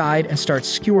inside and starts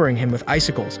skewering him with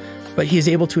icicles, but he is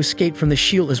able to escape from the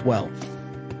shield as well.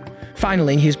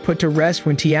 Finally, he is put to rest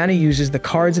when Tiana uses the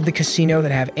cards of the casino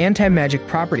that have anti-magic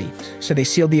properties, so they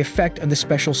seal the effect of the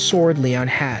special sword Leon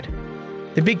had.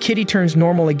 The big kitty turns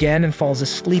normal again and falls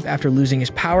asleep after losing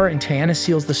his power, and Tiana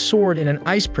seals the sword in an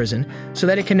ice prison so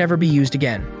that it can never be used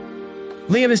again.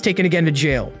 Liam is taken again to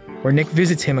jail, where Nick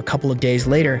visits him a couple of days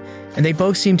later, and they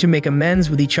both seem to make amends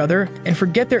with each other and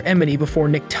forget their enmity before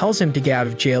Nick tells him to get out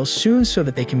of jail soon so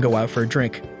that they can go out for a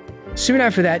drink. Soon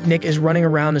after that, Nick is running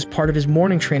around as part of his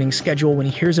morning training schedule when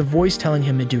he hears a voice telling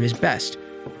him to do his best.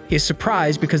 He is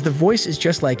surprised because the voice is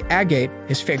just like Agate,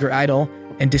 his favorite idol,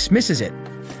 and dismisses it,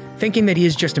 thinking that he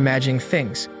is just imagining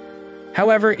things.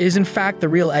 However, it is in fact the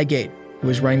real Agate, who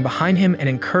is running behind him and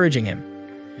encouraging him.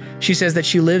 She says that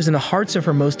she lives in the hearts of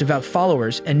her most devout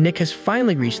followers, and Nick has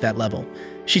finally reached that level.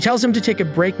 She tells him to take a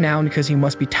break now because he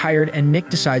must be tired, and Nick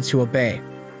decides to obey.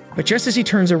 But just as he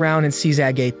turns around and sees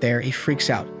Agate there, he freaks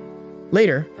out.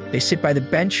 Later, they sit by the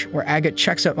bench where Agate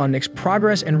checks up on Nick's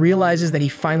progress and realizes that he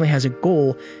finally has a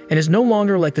goal and is no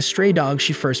longer like the stray dog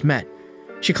she first met.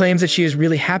 She claims that she is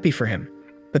really happy for him,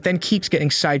 but then keeps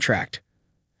getting sidetracked.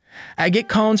 Agate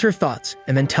calms her thoughts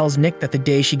and then tells Nick that the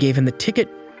day she gave him the ticket,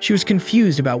 she was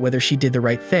confused about whether she did the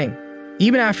right thing.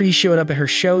 Even after he showed up at her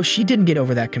show, she didn't get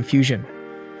over that confusion.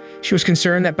 She was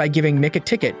concerned that by giving Nick a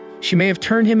ticket, she may have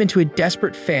turned him into a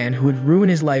desperate fan who would ruin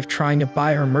his life trying to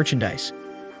buy her merchandise.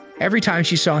 Every time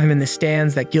she saw him in the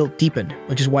stands, that guilt deepened,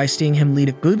 which is why seeing him lead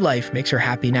a good life makes her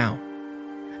happy now.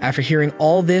 After hearing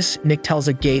all this, Nick tells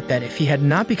Agate that if he had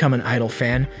not become an idol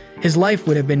fan, his life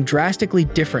would have been drastically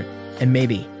different, and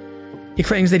maybe. He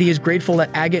claims that he is grateful that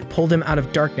Agate pulled him out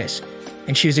of darkness,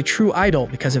 and she is a true idol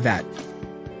because of that.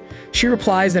 She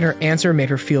replies that her answer made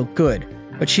her feel good,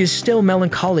 but she is still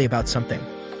melancholy about something.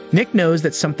 Nick knows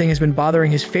that something has been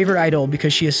bothering his favorite idol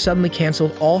because she has suddenly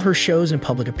canceled all her shows and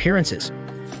public appearances.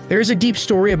 There is a deep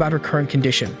story about her current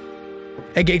condition.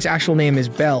 Agate's actual name is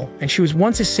Belle, and she was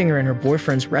once a singer in her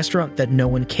boyfriend's restaurant that no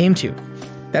one came to.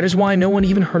 That is why no one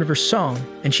even heard of her song,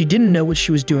 and she didn't know what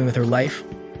she was doing with her life.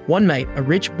 One night, a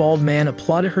rich, bald man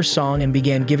applauded her song and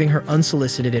began giving her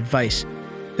unsolicited advice.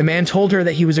 The man told her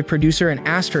that he was a producer and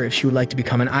asked her if she would like to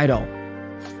become an idol.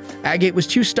 Agate was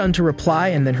too stunned to reply,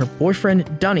 and then her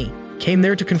boyfriend, Dunny, came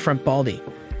there to confront Baldy.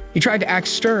 He tried to act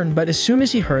stern, but as soon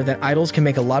as he heard that idols can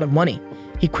make a lot of money,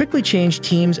 he quickly changed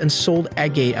teams and sold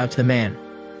Agate out to the man.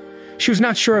 She was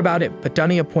not sure about it, but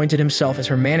Dunny appointed himself as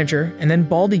her manager, and then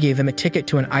Baldy gave them a ticket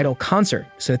to an idol concert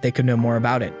so that they could know more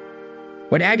about it.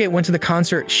 When Agate went to the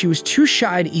concert, she was too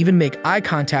shy to even make eye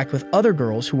contact with other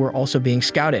girls who were also being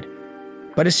scouted.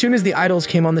 But as soon as the idols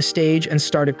came on the stage and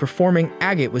started performing,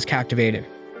 Agate was captivated.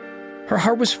 Her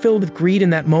heart was filled with greed in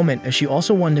that moment, as she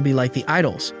also wanted to be like the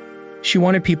idols. She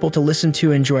wanted people to listen to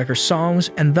and enjoy her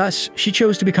songs, and thus she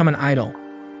chose to become an idol.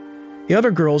 The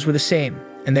other girls were the same,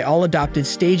 and they all adopted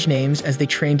stage names as they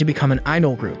trained to become an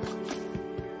idol group.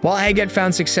 While Agate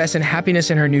found success and happiness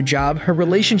in her new job, her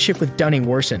relationship with Dunny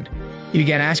worsened. He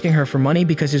began asking her for money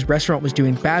because his restaurant was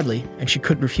doing badly, and she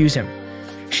couldn't refuse him.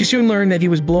 She soon learned that he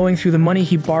was blowing through the money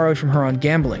he borrowed from her on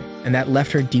gambling, and that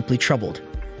left her deeply troubled.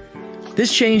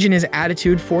 This change in his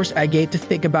attitude forced Agate to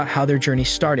think about how their journey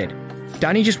started.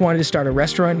 Dunny just wanted to start a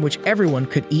restaurant in which everyone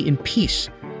could eat in peace,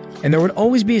 and there would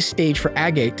always be a stage for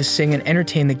Agate to sing and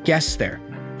entertain the guests there.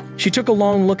 She took a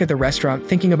long look at the restaurant,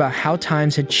 thinking about how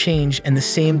times had changed, and the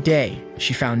same day,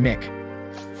 she found Nick.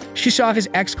 She saw his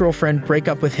ex-girlfriend break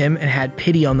up with him and had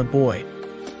pity on the boy.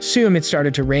 Soon it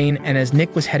started to rain, and as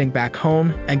Nick was heading back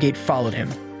home, Agate followed him.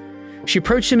 She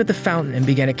approached him at the fountain and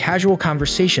began a casual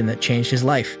conversation that changed his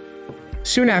life.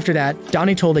 Soon after that,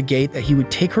 Donnie told Agate that he would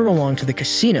take her along to the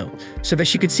casino so that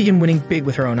she could see him winning big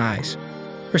with her own eyes.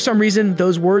 For some reason,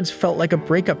 those words felt like a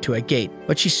breakup to Agate,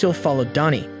 but she still followed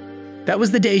Donnie. That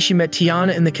was the day she met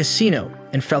Tiana in the casino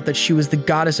and felt that she was the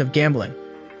goddess of gambling.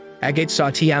 Agate saw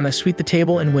Tiana sweep the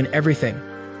table and win everything,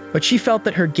 but she felt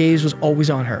that her gaze was always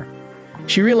on her.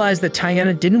 She realized that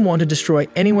Tiana didn't want to destroy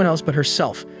anyone else but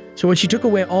herself, so when she took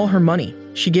away all her money,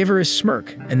 she gave her a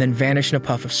smirk and then vanished in a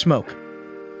puff of smoke.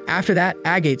 After that,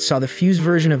 Agate saw the fused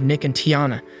version of Nick and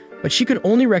Tiana, but she could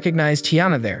only recognize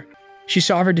Tiana there. She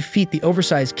saw her defeat the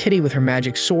oversized kitty with her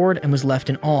magic sword and was left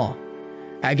in awe.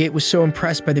 Agate was so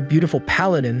impressed by the beautiful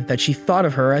paladin that she thought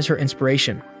of her as her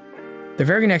inspiration. The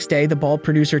very next day, the bald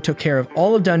producer took care of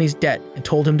all of Donnie's debt and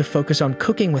told him to focus on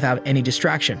cooking without any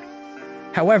distraction.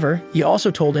 However, he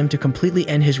also told him to completely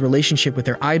end his relationship with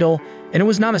their idol, and it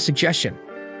was not a suggestion.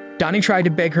 Donnie tried to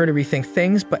beg her to rethink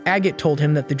things, but Agate told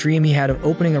him that the dream he had of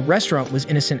opening a restaurant was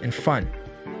innocent and fun.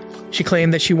 She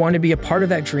claimed that she wanted to be a part of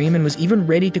that dream and was even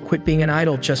ready to quit being an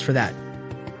idol just for that.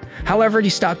 However, he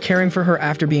stopped caring for her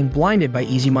after being blinded by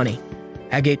easy money.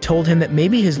 Agate told him that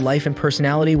maybe his life and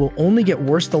personality will only get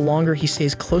worse the longer he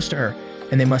stays close to her,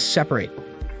 and they must separate.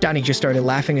 Donnie just started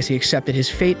laughing as he accepted his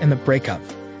fate and the breakup.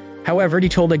 However, he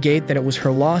told Agate that it was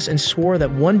her loss and swore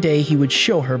that one day he would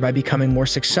show her by becoming more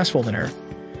successful than her.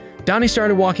 Donnie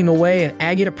started walking away, and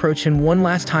Agate approached him one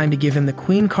last time to give him the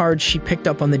queen card she picked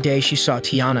up on the day she saw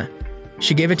Tiana.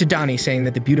 She gave it to Donnie, saying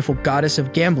that the beautiful goddess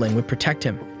of gambling would protect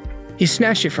him. He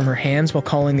snatched it from her hands while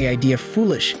calling the idea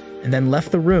foolish, and then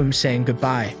left the room saying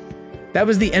goodbye. That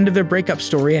was the end of their breakup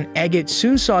story, and Agate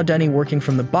soon saw Donnie working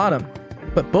from the bottom,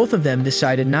 but both of them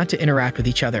decided not to interact with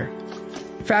each other.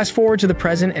 Fast forward to the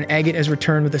present, and Agate has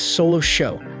returned with a solo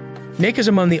show. Nick is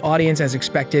among the audience as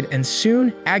expected, and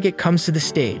soon, Agate comes to the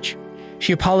stage.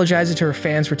 She apologizes to her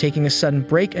fans for taking a sudden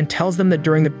break and tells them that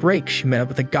during the break, she met up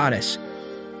with a goddess.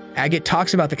 Agate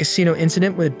talks about the casino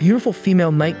incident where the beautiful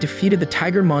female knight defeated the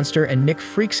tiger monster, and Nick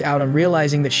freaks out on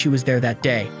realizing that she was there that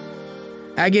day.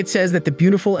 Agate says that the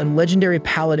beautiful and legendary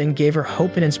paladin gave her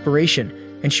hope and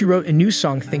inspiration, and she wrote a new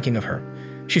song thinking of her.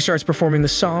 She starts performing the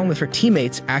song with her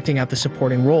teammates acting out the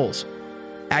supporting roles.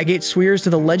 Agate swears to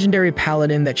the legendary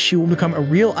paladin that she will become a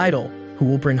real idol who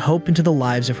will bring hope into the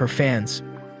lives of her fans.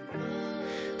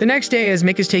 The next day, as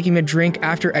Nick is taking a drink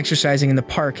after exercising in the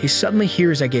park, he suddenly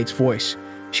hears Agate's voice.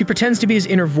 She pretends to be his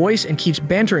inner voice and keeps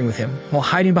bantering with him while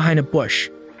hiding behind a bush.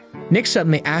 Nick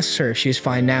suddenly asks her if she is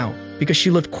fine now, because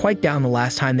she looked quite down the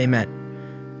last time they met.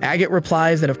 Agate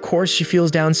replies that of course she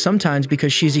feels down sometimes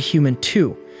because she's a human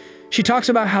too. She talks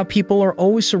about how people are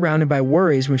always surrounded by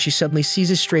worries when she suddenly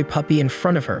sees a stray puppy in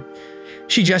front of her.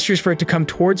 She gestures for it to come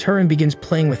towards her and begins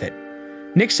playing with it.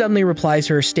 Nick suddenly replies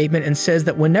to her statement and says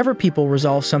that whenever people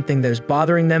resolve something that is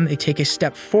bothering them, they take a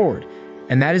step forward,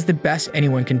 and that is the best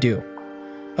anyone can do.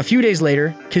 A few days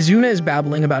later, Kizuna is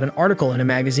babbling about an article in a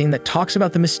magazine that talks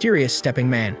about the mysterious Stepping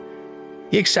Man.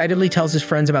 He excitedly tells his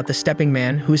friends about the Stepping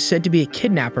Man, who is said to be a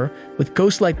kidnapper with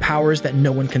ghost-like powers that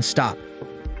no one can stop.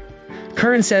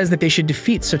 Curran says that they should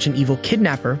defeat such an evil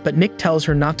kidnapper, but Nick tells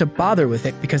her not to bother with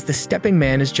it because the Stepping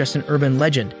Man is just an urban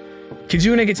legend.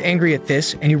 Kizuna gets angry at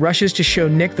this, and he rushes to show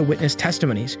Nick the witness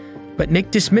testimonies, but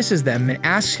Nick dismisses them and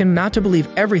asks him not to believe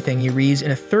everything he reads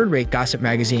in a third-rate gossip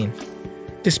magazine.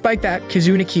 Despite that,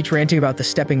 Kizuna keeps ranting about the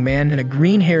Stepping Man, and a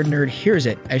green-haired nerd hears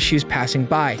it as she is passing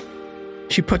by.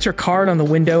 She puts her card on the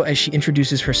window as she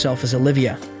introduces herself as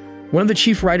Olivia, one of the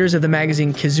chief writers of the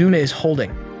magazine Kizuna is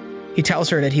holding. He tells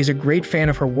her that he's a great fan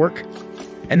of her work,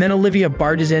 and then Olivia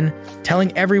barges in,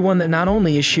 telling everyone that not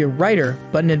only is she a writer,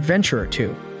 but an adventurer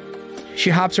too. She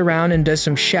hops around and does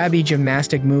some shabby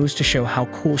gymnastic moves to show how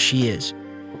cool she is.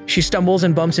 She stumbles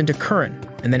and bumps into Curran,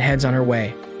 and then heads on her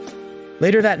way.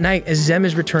 Later that night, as Zem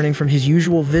is returning from his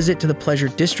usual visit to the Pleasure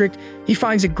District, he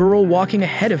finds a girl walking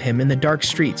ahead of him in the dark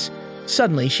streets.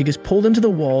 Suddenly, she gets pulled into the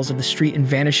walls of the street and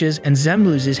vanishes, and Zem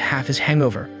loses half his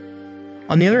hangover.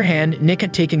 On the other hand, Nick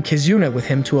had taken Kizuna with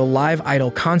him to a live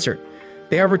idol concert.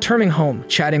 They are returning home,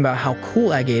 chatting about how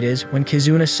cool Agate is, when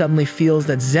Kizuna suddenly feels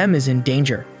that Zem is in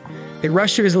danger. They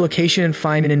rush to his location and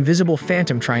find an invisible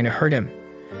phantom trying to hurt him.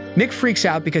 Nick freaks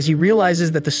out because he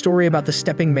realizes that the story about the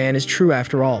Stepping Man is true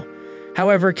after all.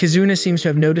 However, Kizuna seems to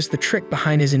have noticed the trick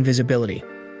behind his invisibility.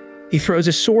 He throws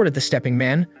a sword at the Stepping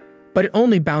Man, but it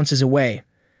only bounces away.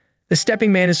 The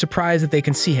Stepping Man is surprised that they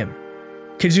can see him.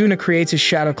 Kizuna creates his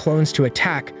shadow clones to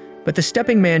attack, but the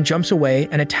stepping man jumps away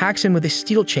and attacks him with a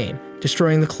steel chain,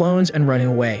 destroying the clones and running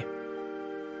away.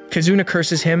 Kizuna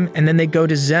curses him, and then they go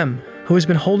to Zem, who has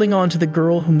been holding on to the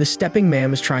girl whom the stepping man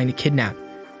was trying to kidnap.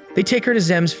 They take her to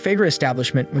Zem's favorite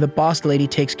establishment where the boss lady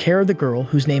takes care of the girl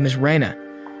whose name is Reina.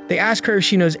 They ask her if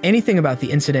she knows anything about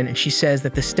the incident, and she says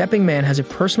that the stepping man has a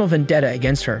personal vendetta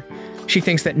against her. She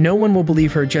thinks that no one will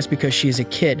believe her just because she is a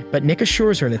kid, but Nick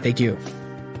assures her that they do.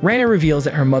 Reina reveals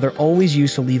that her mother always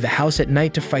used to leave the house at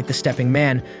night to fight the stepping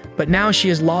man, but now she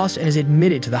is lost and is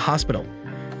admitted to the hospital.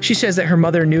 She says that her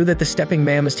mother knew that the stepping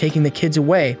man was taking the kids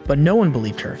away, but no one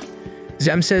believed her.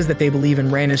 Zem says that they believe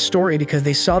in Reina's story because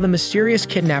they saw the mysterious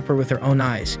kidnapper with their own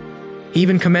eyes. He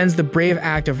even commends the brave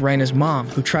act of Reina's mom,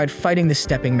 who tried fighting the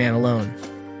stepping man alone.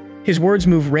 His words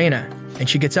move Reina, and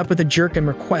she gets up with a jerk and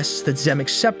requests that Zem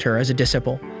accept her as a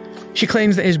disciple. She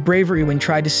claims that his bravery when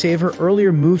tried to save her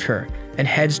earlier moved her, and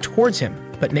heads towards him,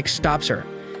 but Nick stops her.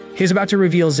 He is about to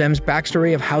reveal Zem's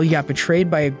backstory of how he got betrayed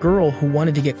by a girl who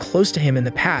wanted to get close to him in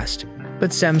the past,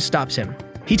 but Zem stops him.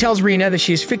 He tells Reina that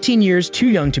she is 15 years too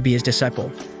young to be his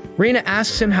disciple. Reina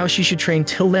asks him how she should train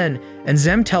till then, and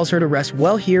Zem tells her to rest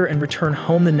well here and return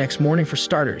home the next morning for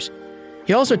starters.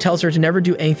 He also tells her to never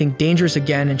do anything dangerous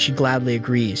again, and she gladly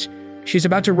agrees. She's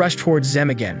about to rush towards Zem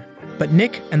again, but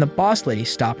Nick and the boss lady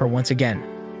stop her once again.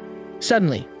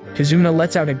 Suddenly, Kizuna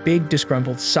lets out a big,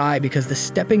 disgruntled sigh because the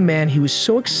stepping man he was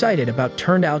so excited about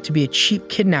turned out to be a cheap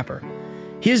kidnapper.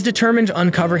 He is determined to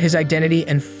uncover his identity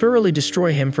and thoroughly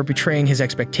destroy him for betraying his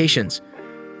expectations.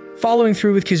 Following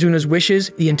through with Kizuna's wishes,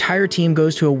 the entire team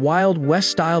goes to a Wild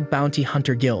West-style bounty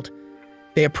hunter guild.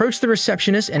 They approach the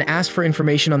receptionist and ask for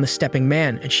information on the stepping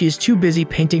man, and she is too busy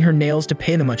painting her nails to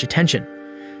pay them much attention.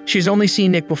 She has only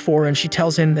seen Nick before, and she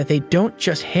tells him that they don't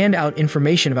just hand out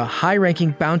information about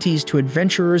high-ranking bounties to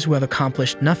adventurers who have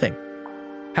accomplished nothing.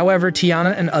 However,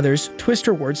 Tiana and others twist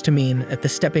her words to mean that the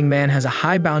stepping man has a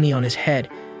high bounty on his head,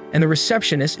 and the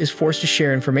receptionist is forced to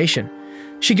share information.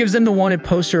 She gives them the wanted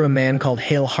poster of a man called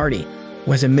Hale Hardy,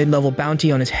 who has a mid-level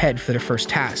bounty on his head for their first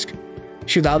task.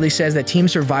 She loudly says that team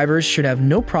survivors should have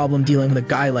no problem dealing with a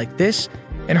guy like this,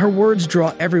 and her words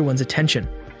draw everyone's attention.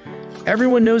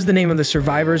 Everyone knows the name of the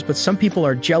survivors, but some people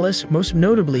are jealous, most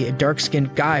notably a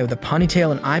dark-skinned guy with a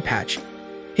ponytail and eye patch.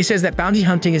 He says that bounty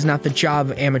hunting is not the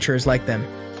job of amateurs like them,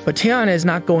 but Tiana is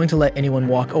not going to let anyone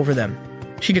walk over them.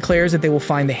 She declares that they will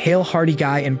find the Hale Hardy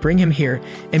guy and bring him here,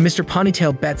 and Mr.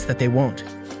 Ponytail bets that they won't.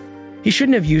 He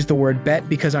shouldn't have used the word bet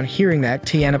because on hearing that,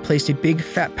 Tiana placed a big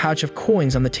fat pouch of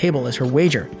coins on the table as her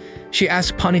wager. She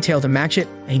asks Ponytail to match it,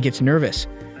 and he gets nervous.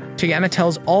 Tiana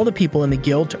tells all the people in the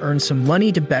guild to earn some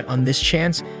money to bet on this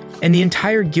chance, and the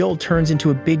entire guild turns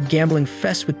into a big gambling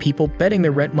fest with people betting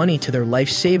their rent money to their life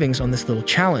savings on this little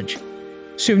challenge.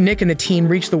 Soon Nick and the team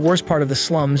reach the worst part of the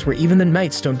slums where even the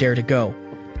knights don't dare to go.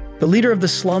 The leader of the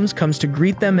slums comes to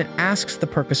greet them and asks the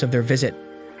purpose of their visit.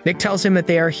 Nick tells him that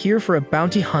they are here for a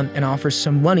bounty hunt and offers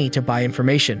some money to buy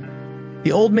information.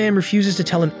 The old man refuses to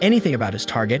tell him anything about his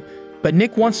target, but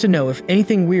Nick wants to know if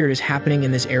anything weird is happening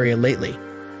in this area lately.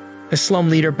 The slum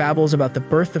leader babbles about the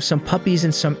birth of some puppies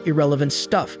and some irrelevant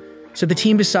stuff, so the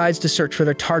team decides to search for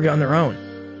their target on their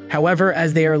own. However,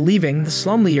 as they are leaving, the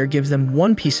slum leader gives them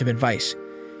one piece of advice.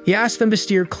 He asks them to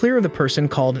steer clear of the person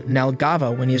called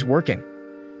Nalgava when he is working.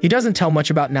 He doesn't tell much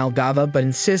about Nalgava, but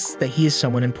insists that he is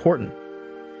someone important.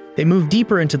 They move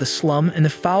deeper into the slum, and the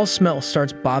foul smell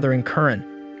starts bothering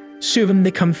Curran. Soon,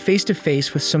 they come face to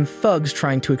face with some thugs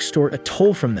trying to extort a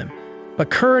toll from them, but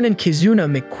Curran and Kizuna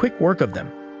make quick work of them,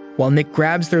 while Nick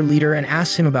grabs their leader and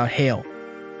asks him about Hale.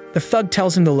 The thug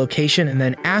tells him the location and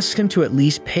then asks him to at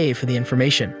least pay for the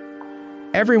information.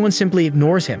 Everyone simply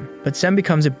ignores him, but Zem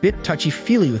becomes a bit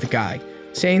touchy-feely with the guy,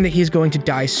 saying that he is going to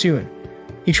die soon.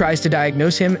 He tries to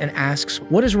diagnose him and asks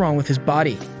what is wrong with his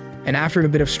body, and after a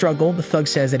bit of struggle, the thug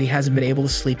says that he hasn't been able to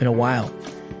sleep in a while.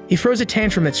 He throws a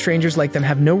tantrum that strangers like them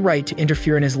have no right to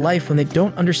interfere in his life when they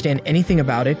don't understand anything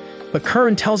about it, but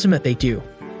Curran tells him that they do.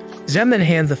 Zem then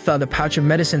hands the thug a pouch of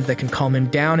medicines that can calm him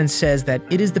down and says that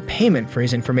it is the payment for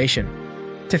his information.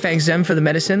 To thank Zem for the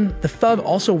medicine, the thug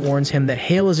also warns him that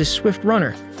Hale is a swift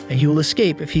runner, and he will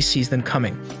escape if he sees them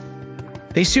coming.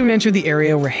 They soon enter the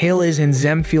area where Hale is, and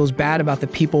Zem feels bad about the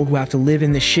people who have to live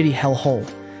in this shitty hellhole.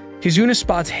 Kizuna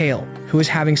spots Hale, who is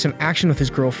having some action with his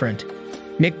girlfriend.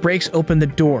 Nick breaks open the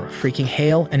door, freaking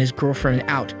Hale and his girlfriend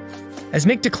out. As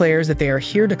Nick declares that they are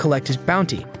here to collect his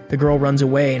bounty, the girl runs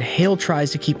away and Hale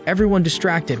tries to keep everyone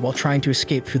distracted while trying to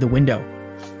escape through the window.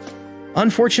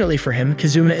 Unfortunately for him,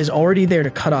 Kizuna is already there to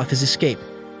cut off his escape.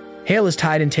 Hale is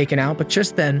tied and taken out, but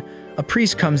just then, a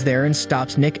priest comes there and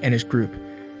stops Nick and his group.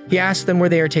 He asks them where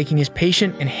they are taking his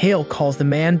patient, and Hale calls the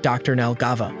man Dr.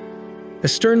 Nalgava. The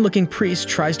stern-looking priest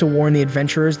tries to warn the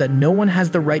adventurers that no one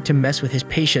has the right to mess with his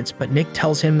patients, but Nick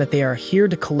tells him that they are here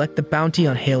to collect the bounty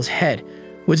on Hale's head,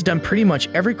 who has done pretty much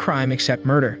every crime except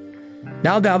murder.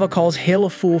 Nalgava calls Hale a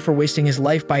fool for wasting his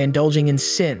life by indulging in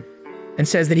sin, and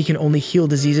says that he can only heal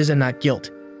diseases and not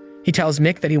guilt. He tells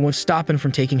Nick that he won't stop him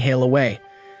from taking Hale away.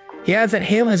 He adds that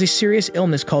Hale has a serious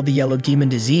illness called the Yellow Demon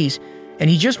Disease, and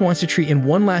he just wants to treat him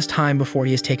one last time before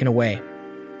he is taken away.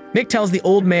 Nick tells the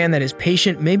old man that his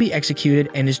patient may be executed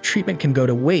and his treatment can go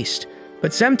to waste,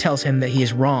 but Zem tells him that he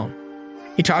is wrong.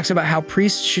 He talks about how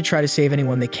priests should try to save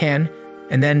anyone they can,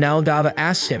 and then Nalgava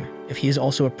asks him if he is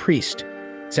also a priest.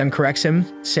 Zem corrects him,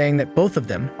 saying that both of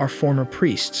them are former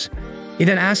priests. He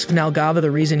then asks Nalgava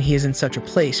the reason he is in such a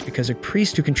place, because a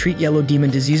priest who can treat yellow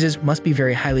demon diseases must be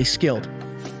very highly skilled.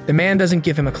 The man doesn't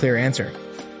give him a clear answer.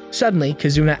 Suddenly,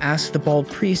 Kizuna asks the bald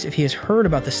priest if he has heard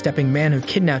about the stepping man who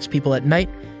kidnaps people at night,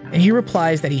 and he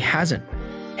replies that he hasn't.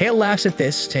 Hale laughs at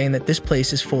this, saying that this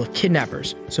place is full of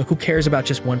kidnappers, so who cares about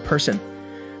just one person?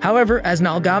 However, as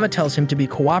Nalgava tells him to be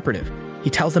cooperative, he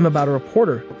tells them about a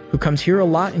reporter who comes here a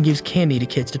lot and gives candy to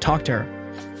kids to talk to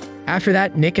her. After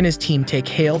that, Nick and his team take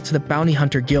Hale to the Bounty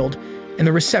Hunter Guild, and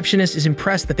the receptionist is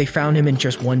impressed that they found him in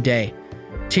just one day.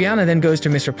 Tiana then goes to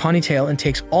Mr. Ponytail and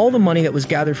takes all the money that was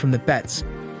gathered from the bets.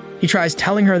 He tries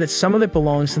telling her that some of it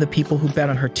belongs to the people who bet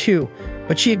on her too,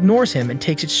 but she ignores him and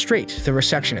takes it straight to the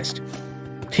receptionist.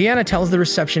 Tiana tells the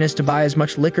receptionist to buy as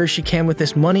much liquor as she can with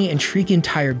this money and treat the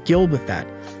entire guild with that.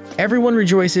 Everyone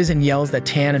rejoices and yells that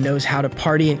Tiana knows how to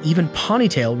party, and even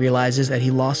Ponytail realizes that he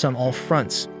lost on all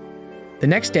fronts. The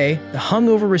next day, the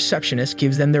hungover receptionist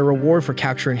gives them their reward for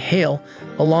capturing Hale,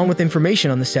 along with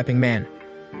information on the stepping man.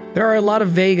 There are a lot of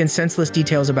vague and senseless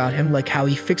details about him, like how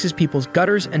he fixes people's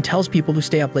gutters and tells people to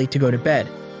stay up late to go to bed.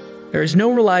 There is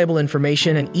no reliable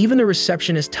information, and even the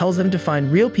receptionist tells them to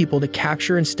find real people to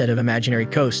capture instead of imaginary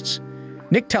ghosts.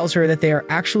 Nick tells her that they are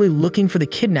actually looking for the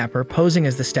kidnapper posing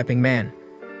as the stepping man.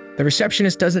 The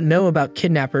receptionist doesn't know about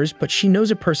kidnappers, but she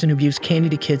knows a person who gives candy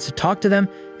to kids to talk to them,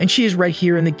 and she is right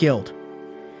here in the guild.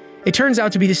 It turns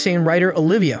out to be the same writer,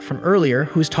 Olivia, from earlier,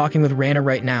 who is talking with Rana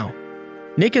right now.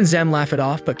 Nick and Zem laugh it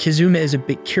off, but Kizuna is a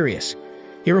bit curious.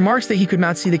 He remarks that he could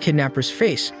not see the kidnapper's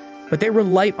face, but they were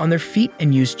light on their feet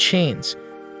and used chains.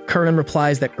 Curran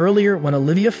replies that earlier, when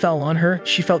Olivia fell on her,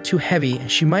 she felt too heavy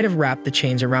and she might have wrapped the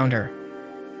chains around her.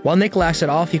 While Nick laughs it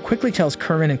off, he quickly tells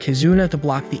Curran and Kizuna to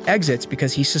block the exits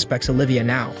because he suspects Olivia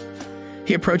now.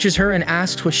 He approaches her and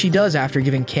asks what she does after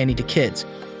giving candy to kids.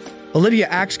 Olivia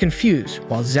acts confused,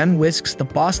 while Zem whisks the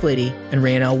boss lady and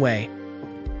Rana away.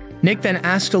 Nick then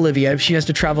asks Olivia if she has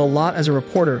to travel a lot as a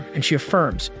reporter, and she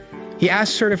affirms. He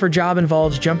asks her if her job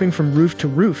involves jumping from roof to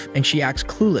roof, and she acts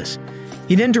clueless.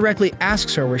 He then directly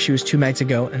asks her where she was 2 nights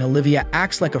ago, and Olivia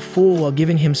acts like a fool while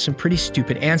giving him some pretty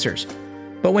stupid answers.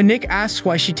 But when Nick asks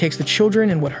why she takes the children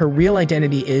and what her real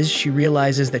identity is, she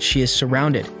realizes that she is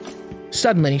surrounded.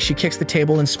 Suddenly, she kicks the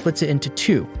table and splits it into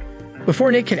 2.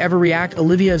 Before Nick can ever react,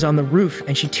 Olivia is on the roof,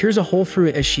 and she tears a hole through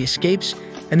it as she escapes,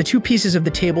 and the 2 pieces of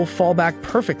the table fall back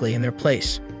perfectly in their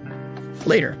place.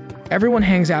 Later, everyone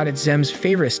hangs out at Zem's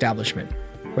favorite establishment,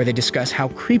 where they discuss how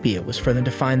creepy it was for them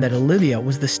to find that Olivia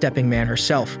was the stepping man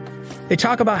herself. They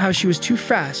talk about how she was too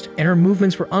fast, and her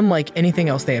movements were unlike anything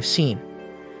else they have seen.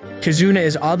 Kizuna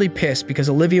is oddly pissed because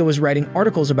Olivia was writing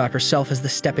articles about herself as the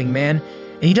stepping man,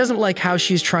 and he doesn't like how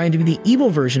she is trying to be the evil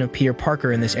version of Peter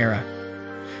Parker in this era.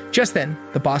 Just then,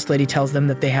 the boss lady tells them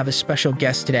that they have a special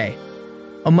guest today.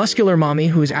 A muscular mommy,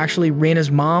 who is actually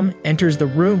Rana's mom, enters the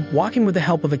room, walking with the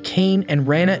help of a cane, and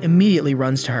Rana immediately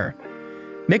runs to her.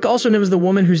 Nick also knows the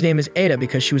woman whose name is Ada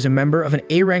because she was a member of an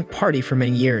A-rank party for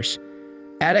many years.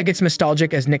 Ada gets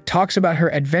nostalgic as Nick talks about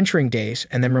her adventuring days,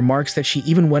 and then remarks that she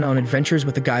even went on adventures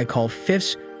with a guy called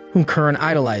Fifths, whom Curran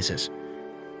idolizes.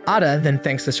 Ada then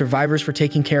thanks the survivors for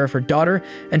taking care of her daughter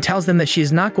and tells them that she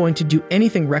is not going to do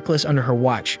anything reckless under her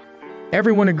watch.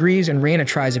 Everyone agrees, and Rana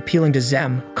tries appealing to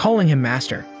Zem, calling him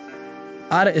master.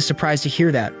 Ada is surprised to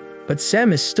hear that, but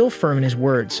Zem is still firm in his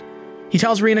words. He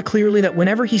tells Rana clearly that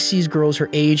whenever he sees girls her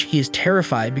age, he is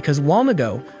terrified because long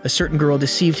ago, a certain girl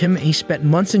deceived him and he spent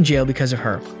months in jail because of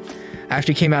her.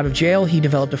 After he came out of jail, he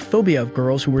developed a phobia of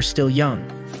girls who were still young.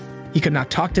 He could not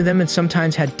talk to them and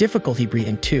sometimes had difficulty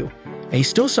breathing too, and he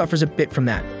still suffers a bit from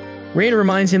that. Rana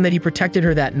reminds him that he protected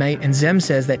her that night, and Zem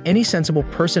says that any sensible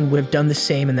person would have done the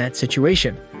same in that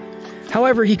situation.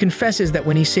 However, he confesses that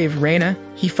when he saved Rana,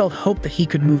 he felt hope that he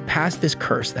could move past this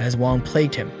curse that has long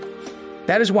plagued him.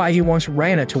 That is why he wants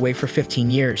Rana to wait for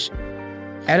 15 years.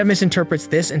 Ada misinterprets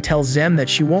this and tells Zem that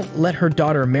she won't let her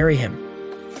daughter marry him.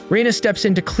 Rana steps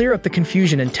in to clear up the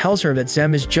confusion and tells her that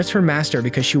Zem is just her master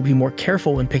because she will be more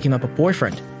careful when picking up a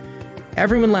boyfriend.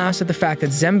 Everyone laughs at the fact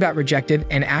that Zem got rejected,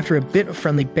 and after a bit of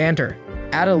friendly banter,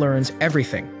 Ada learns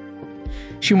everything.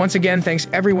 She once again thanks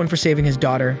everyone for saving his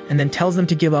daughter, and then tells them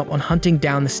to give up on hunting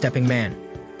down the stepping man.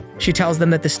 She tells them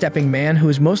that the stepping man, who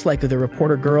is most likely the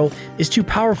reporter girl, is too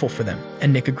powerful for them,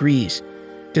 and Nick agrees.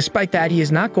 Despite that, he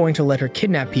is not going to let her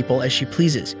kidnap people as she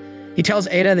pleases. He tells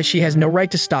Ada that she has no right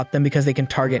to stop them because they can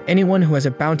target anyone who has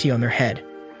a bounty on their head.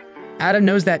 Ada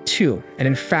knows that too, and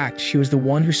in fact, she was the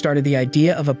one who started the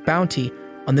idea of a bounty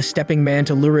on the stepping man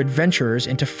to lure adventurers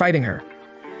into fighting her.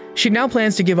 She now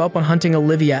plans to give up on hunting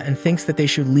Olivia and thinks that they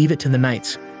should leave it to the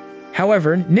knights.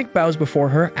 However, Nick bows before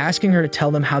her, asking her to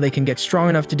tell them how they can get strong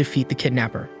enough to defeat the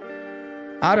kidnapper.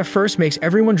 Ada first makes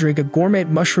everyone drink a gourmet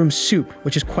mushroom soup,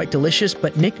 which is quite delicious,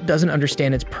 but Nick doesn't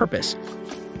understand its purpose.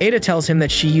 Ada tells him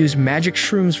that she used magic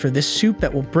shrooms for this soup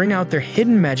that will bring out their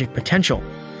hidden magic potential.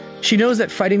 She knows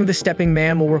that fighting the stepping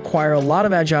man will require a lot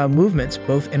of agile movements,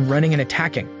 both in running and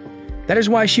attacking. That is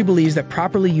why she believes that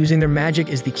properly using their magic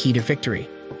is the key to victory.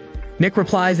 Nick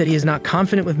replies that he is not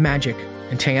confident with magic,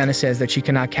 and Tiana says that she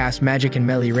cannot cast magic in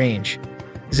melee range.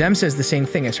 Zem says the same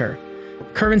thing as her.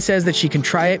 Curran says that she can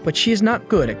try it, but she is not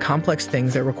good at complex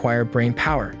things that require brain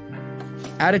power.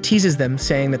 Ada teases them,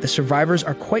 saying that the survivors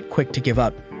are quite quick to give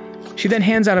up. She then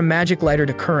hands out a magic lighter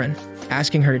to Curran,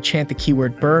 asking her to chant the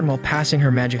keyword burn while passing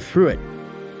her magic through it.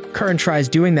 Curran tries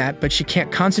doing that, but she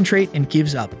can't concentrate and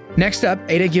gives up. Next up,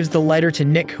 Ada gives the lighter to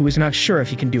Nick, who is not sure if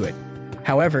he can do it.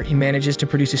 However, he manages to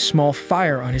produce a small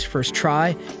fire on his first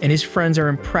try, and his friends are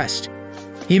impressed.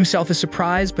 He himself is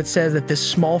surprised, but says that this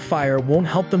small fire won't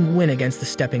help them win against the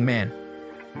stepping man.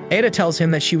 Ada tells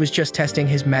him that she was just testing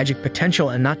his magic potential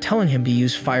and not telling him to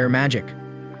use fire magic.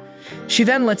 She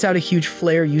then lets out a huge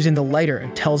flare using the lighter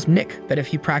and tells Nick that if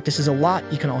he practices a lot,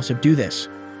 he can also do this.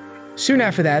 Soon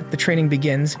after that, the training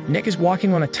begins. Nick is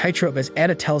walking on a tightrope as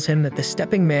Ada tells him that the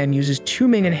stepping man uses two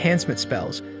main enhancement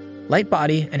spells, light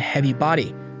body and heavy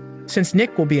body. Since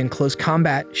Nick will be in close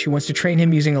combat, she wants to train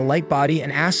him using a light body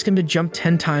and asks him to jump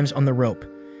 10 times on the rope.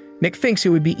 Nick thinks it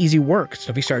would be easy work,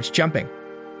 so he starts jumping.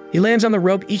 He lands on the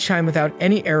rope each time without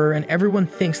any error, and everyone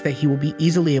thinks that he will be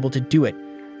easily able to do it.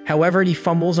 However, he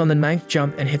fumbles on the 9th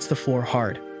jump and hits the floor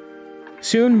hard.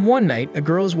 Soon, one night, a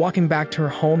girl is walking back to her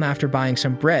home after buying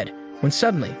some bread, when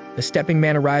suddenly, the stepping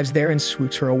man arrives there and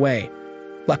swoops her away.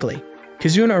 Luckily,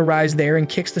 Kizuna arrives there and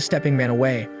kicks the stepping man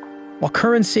away, while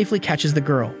Curran safely catches the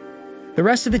girl. The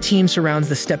rest of the team surrounds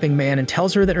the stepping man and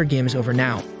tells her that her game is over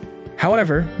now.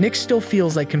 However, Nick still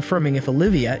feels like confirming if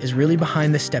Olivia is really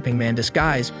behind the stepping man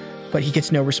disguise, but he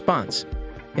gets no response.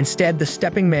 Instead, the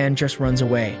stepping man just runs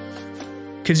away.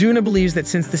 Kizuna believes that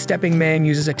since the stepping man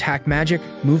uses attack magic,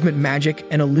 movement magic,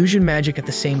 and illusion magic at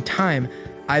the same time,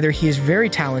 either he is very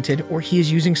talented or he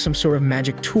is using some sort of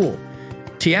magic tool.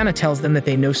 Tiana tells them that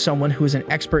they know someone who is an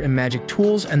expert in magic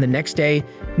tools, and the next day,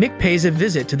 Nick pays a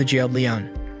visit to the jailed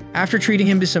Leon. After treating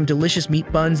him to some delicious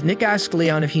meat buns, Nick asks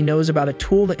Leon if he knows about a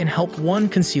tool that can help one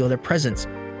conceal their presence.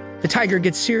 The tiger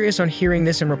gets serious on hearing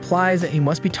this and replies that he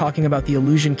must be talking about the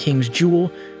Illusion King's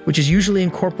jewel, which is usually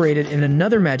incorporated in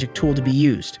another magic tool to be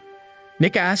used.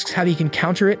 Nick asks how he can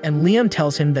counter it, and Leon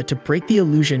tells him that to break the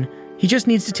illusion, he just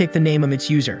needs to take the name of its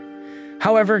user.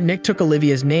 However, Nick took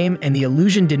Olivia's name and the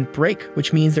illusion didn't break,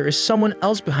 which means there is someone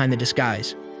else behind the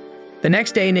disguise. The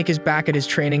next day, Nick is back at his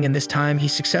training, and this time he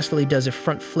successfully does a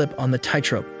front flip on the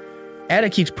tightrope. Ada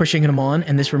keeps pushing him on,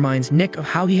 and this reminds Nick of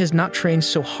how he has not trained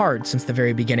so hard since the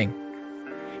very beginning.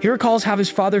 He recalls how his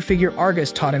father figure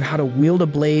Argus taught him how to wield a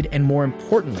blade, and more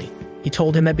importantly, he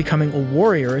told him that becoming a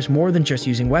warrior is more than just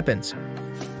using weapons.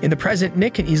 In the present,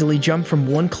 Nick can easily jump from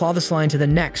one clothis line to the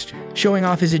next, showing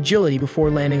off his agility before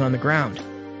landing on the ground.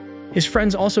 His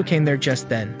friends also came there just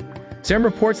then. Zem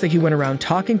reports that he went around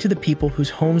talking to the people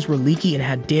whose homes were leaky and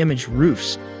had damaged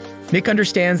roofs. Nick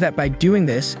understands that by doing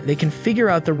this, they can figure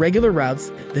out the regular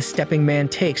routes the stepping man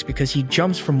takes because he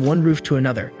jumps from one roof to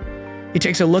another. He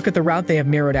takes a look at the route they have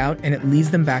narrowed out, and it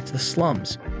leads them back to the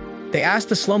slums. They ask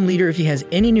the slum leader if he has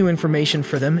any new information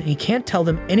for them, and he can't tell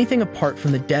them anything apart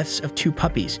from the deaths of 2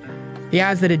 puppies. He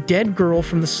adds that a dead girl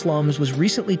from the slums was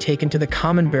recently taken to the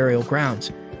common burial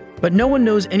grounds, but no one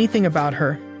knows anything about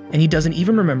her, and he doesn't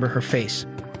even remember her face.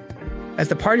 As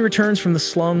the party returns from the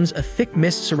slums, a thick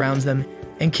mist surrounds them,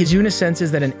 and Kizuna senses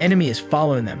that an enemy is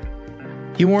following them.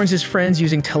 He warns his friends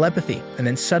using telepathy, and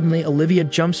then suddenly Olivia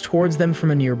jumps towards them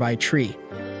from a nearby tree.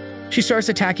 She starts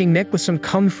attacking Nick with some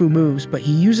kung fu moves, but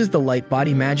he uses the light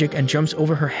body magic and jumps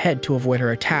over her head to avoid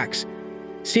her attacks.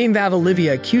 Seeing that,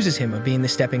 Olivia accuses him of being the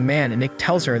stepping man, and Nick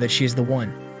tells her that she is the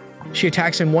one. She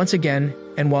attacks him once again,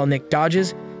 and while Nick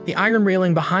dodges, the iron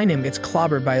railing behind him gets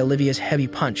clobbered by Olivia's heavy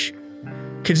punch.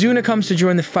 Kizuna comes to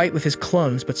join the fight with his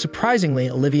clones, but surprisingly,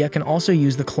 Olivia can also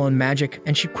use the clone magic,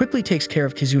 and she quickly takes care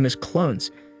of Kizuna's clones.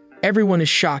 Everyone is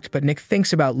shocked, but Nick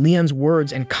thinks about Liam's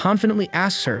words and confidently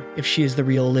asks her if she is the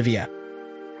real Olivia.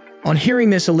 On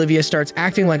hearing this, Olivia starts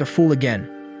acting like a fool again.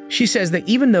 She says that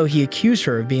even though he accused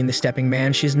her of being the stepping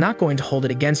man, she is not going to hold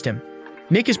it against him.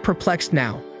 Nick is perplexed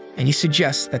now, and he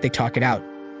suggests that they talk it out.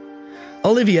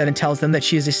 Olivia then tells them that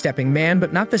she is a stepping man,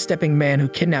 but not the stepping man who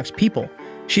kidnaps people.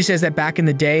 She says that back in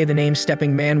the day, the name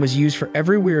stepping man was used for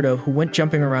every weirdo who went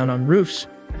jumping around on roofs,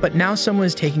 but now someone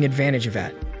is taking advantage of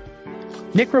that.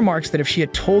 Nick remarks that if she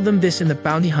had told them this in the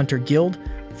Bounty Hunter Guild,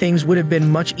 things would have been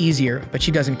much easier, but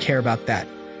she doesn't care about that.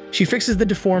 She fixes the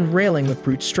deformed railing with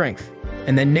brute strength,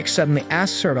 and then Nick suddenly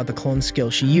asks her about the clone skill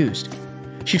she used.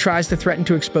 She tries to threaten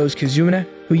to expose Kizuna,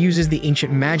 who uses the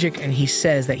ancient magic, and he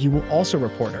says that he will also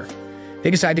report her.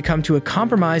 They decide to come to a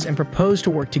compromise and propose to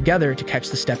work together to catch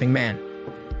the stepping man.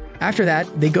 After that,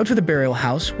 they go to the burial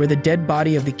house where the dead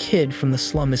body of the kid from the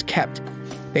slum is kept.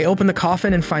 They open the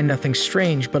coffin and find nothing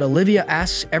strange, but Olivia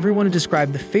asks everyone to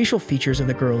describe the facial features of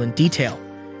the girl in detail.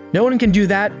 No one can do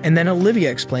that, and then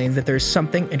Olivia explains that there is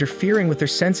something interfering with their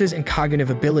senses and cognitive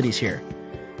abilities here.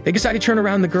 They decide to turn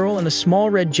around the girl, and a small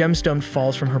red gemstone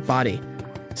falls from her body.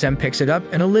 Zem picks it up,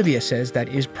 and Olivia says that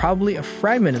it is probably a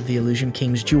fragment of the Illusion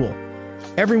King's jewel.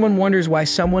 Everyone wonders why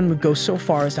someone would go so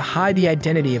far as to hide the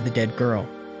identity of the dead girl.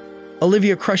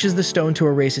 Olivia crushes the stone to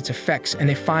erase its effects, and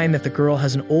they find that the girl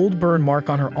has an old burn mark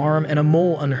on her arm and a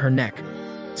mole under her neck.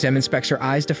 Zem inspects her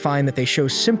eyes to find that they show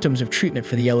symptoms of treatment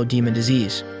for the yellow demon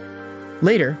disease.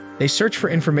 Later, they search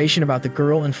for information about the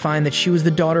girl and find that she was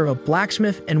the daughter of a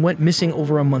blacksmith and went missing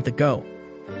over a month ago.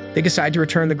 They decide to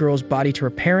return the girl's body to her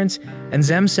parents, and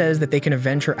Zem says that they can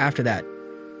avenge her after that.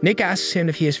 Nick asks him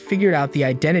if he has figured out the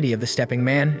identity of the stepping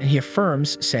man, and he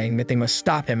affirms, saying that they must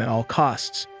stop him at all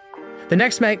costs. The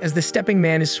next night, as the stepping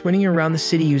man is swinging around the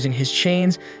city using his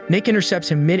chains, Nick intercepts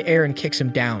him mid-air and kicks him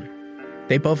down.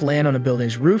 They both land on a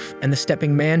building's roof, and the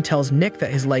stepping man tells Nick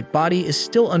that his light body is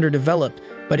still underdeveloped,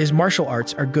 but his martial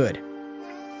arts are good.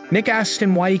 Nick asks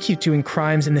him why he keeps doing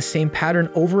crimes in the same pattern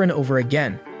over and over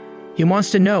again. He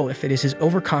wants to know if it is his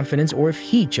overconfidence or if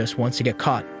he just wants to get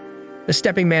caught. The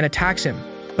stepping man attacks him,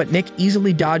 but Nick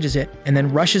easily dodges it and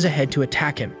then rushes ahead to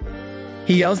attack him.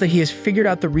 He yells that he has figured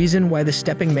out the reason why the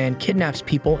stepping man kidnaps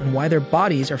people and why their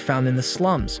bodies are found in the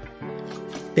slums.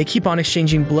 They keep on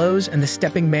exchanging blows, and the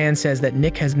stepping man says that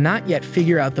Nick has not yet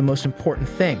figured out the most important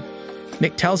thing.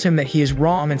 Nick tells him that he is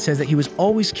wrong and says that he was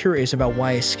always curious about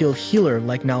why a skilled healer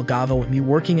like Nalgava would be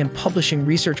working and publishing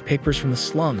research papers from the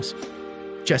slums.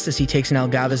 Just as he takes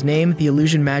Nalgava's name, the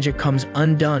illusion magic comes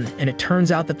undone, and it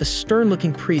turns out that the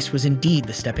stern-looking priest was indeed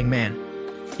the stepping man.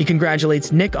 He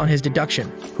congratulates Nick on his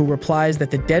deduction, who replies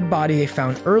that the dead body they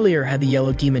found earlier had the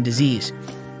yellow demon disease.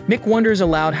 Nick wonders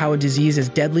aloud how a disease as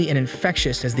deadly and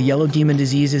infectious as the yellow demon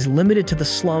disease is limited to the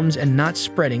slums and not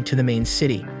spreading to the main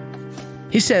city.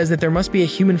 He says that there must be a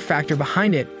human factor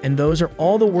behind it, and those are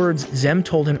all the words Zem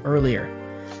told him earlier.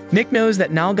 Nick knows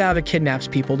that Nalgava kidnaps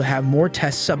people to have more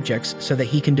test subjects so that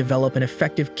he can develop an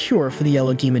effective cure for the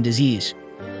yellow demon disease.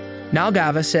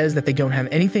 Nalgava says that they don't have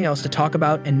anything else to talk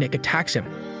about, and Nick attacks him.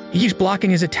 He keeps blocking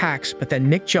his attacks, but then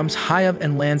Nick jumps high up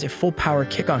and lands a full-power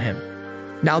kick on him.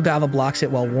 Nalgava blocks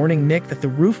it while warning Nick that the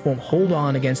roof won't hold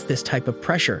on against this type of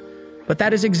pressure, but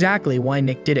that is exactly why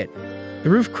Nick did it. The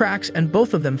roof cracks and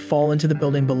both of them fall into the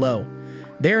building below.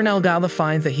 There, Nalgava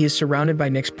finds that he is surrounded by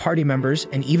Nick's party members,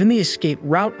 and even the escape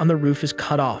route on the roof is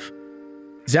cut off.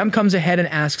 Zem comes ahead and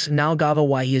asks Nalgava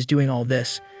why he is doing all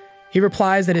this. He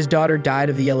replies that his daughter died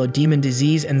of the yellow demon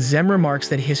disease, and Zem remarks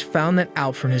that he has found that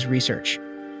out from his research.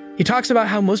 He talks about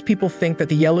how most people think that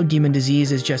the yellow demon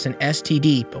disease is just an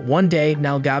STD, but one day,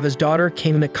 Nalgava's daughter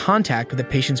came into contact with the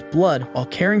patient's blood while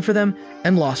caring for them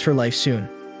and lost her life soon.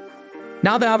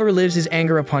 Nalgava relives his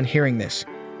anger upon hearing this.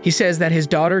 He says that his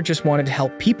daughter just wanted to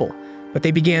help people, but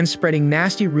they began spreading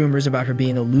nasty rumors about her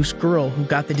being a loose girl who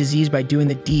got the disease by doing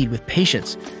the deed with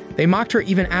patience. They mocked her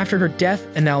even after her death,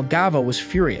 and Nalgava was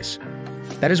furious.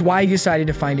 That is why he decided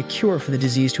to find a cure for the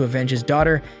disease to avenge his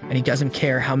daughter, and he doesn't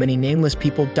care how many nameless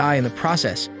people die in the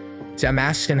process. Zem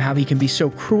asks him how he can be so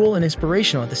cruel and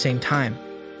inspirational at the same time.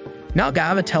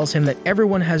 Nalgava tells him that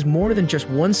everyone has more than just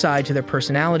one side to their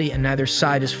personality, and neither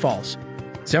side is false.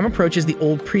 Zem approaches the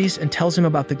old priest and tells him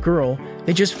about the girl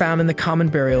they just found in the common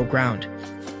burial ground.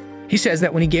 He says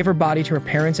that when he gave her body to her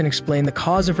parents and explained the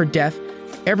cause of her death,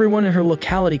 everyone in her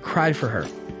locality cried for her.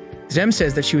 Zem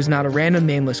says that she was not a random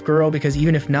nameless girl because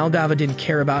even if Nalgava didn't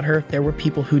care about her, there were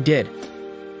people who did.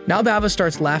 Nalgava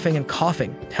starts laughing and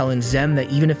coughing, telling Zem that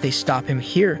even if they stop him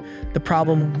here, the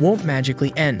problem won't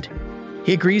magically end.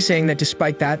 He agrees, saying that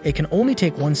despite that, it can only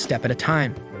take one step at a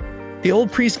time. The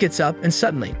old priest gets up, and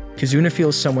suddenly, Kizuna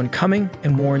feels someone coming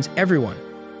and warns everyone.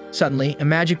 Suddenly, a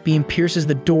magic beam pierces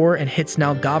the door and hits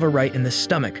Nalgava right in the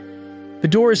stomach. The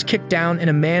door is kicked down, and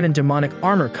a man in demonic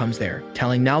armor comes there,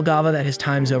 telling Nalgava that his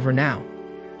time's over now.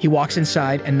 He walks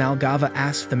inside, and Nalgava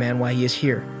asks the man why he is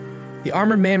here. The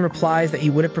armored man replies that he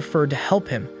would have preferred to help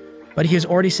him, but he has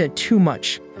already said too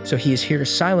much, so he is here to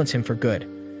silence him for good.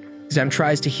 Zem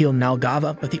tries to heal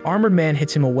Nalgava, but the armored man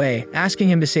hits him away, asking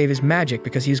him to save his magic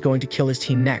because he is going to kill his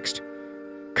team next.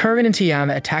 Kurvin and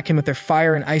Tiana attack him with their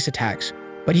fire and ice attacks,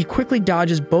 but he quickly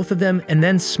dodges both of them and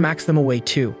then smacks them away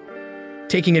too.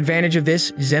 Taking advantage of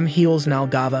this, Zem heals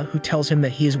Nalgava, who tells him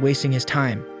that he is wasting his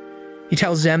time. He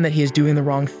tells Zem that he is doing the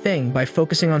wrong thing by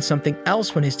focusing on something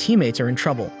else when his teammates are in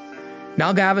trouble.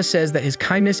 Nalgava says that his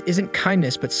kindness isn't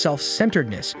kindness but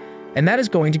self-centeredness, and that is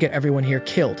going to get everyone here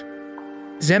killed.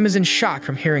 Zem is in shock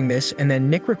from hearing this, and then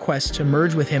Nick requests to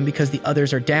merge with him because the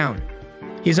others are down.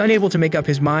 He is unable to make up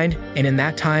his mind, and in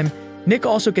that time, Nick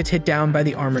also gets hit down by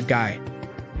the armored guy.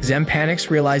 Zem panics,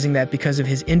 realizing that because of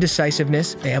his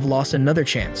indecisiveness, they have lost another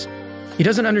chance. He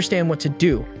doesn't understand what to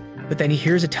do, but then he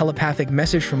hears a telepathic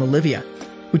message from Olivia,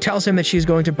 who tells him that she is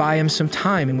going to buy him some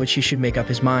time in which he should make up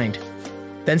his mind.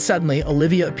 Then suddenly,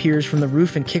 Olivia appears from the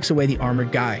roof and kicks away the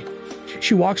armored guy.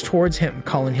 She walks towards him,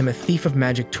 calling him a thief of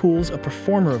magic tools, a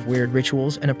performer of weird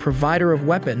rituals, and a provider of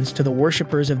weapons to the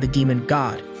worshippers of the demon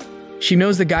god. She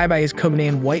knows the guy by his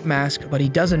codename White Mask, but he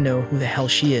doesn't know who the hell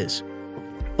she is.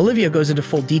 Olivia goes into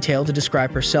full detail to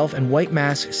describe herself, and White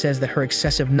Mask says that her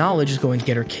excessive knowledge is going to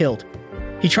get her killed.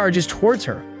 He charges towards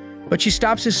her, but she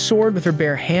stops his sword with her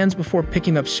bare hands before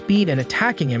picking up speed and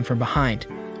attacking him from behind.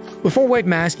 Before White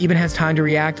Mask even has time to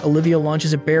react, Olivia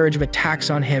launches a barrage of attacks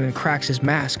on him and cracks his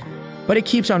mask, but it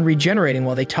keeps on regenerating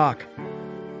while they talk.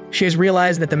 She has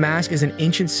realized that the mask is an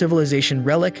ancient civilization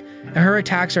relic, and her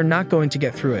attacks are not going to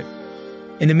get through it.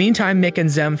 In the meantime, Nick and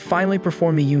Zem finally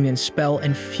perform the union spell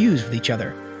and fuse with each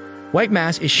other. White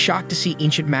Mask is shocked to see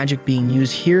ancient magic being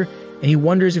used here, and he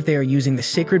wonders if they are using the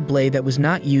sacred blade that was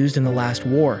not used in the last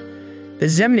war. The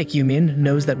Zemnik Union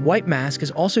knows that White Mask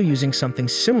is also using something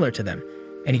similar to them,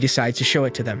 and he decides to show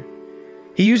it to them.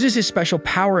 He uses his special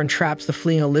power and traps the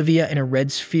fleeing Olivia in a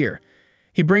red sphere.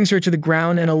 He brings her to the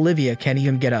ground, and Olivia can't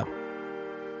even get up.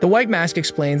 The White Mask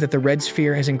explains that the red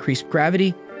sphere has increased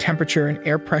gravity, temperature, and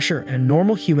air pressure, and a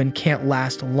normal human can't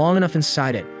last long enough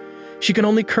inside it. She can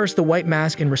only curse the White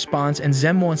Mask in response, and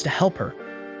Zem wants to help her,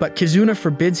 but Kizuna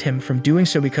forbids him from doing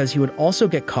so because he would also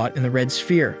get caught in the red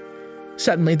sphere.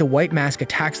 Suddenly, the White Mask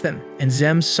attacks them, and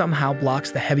Zem somehow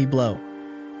blocks the heavy blow.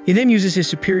 He then uses his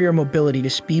superior mobility to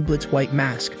speed blitz White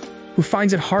Mask, who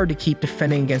finds it hard to keep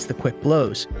defending against the quick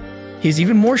blows. He is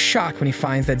even more shocked when he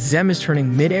finds that Zem is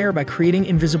turning mid-air by creating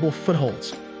invisible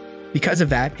footholds. Because of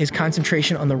that, his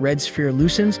concentration on the red sphere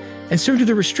loosens, and so do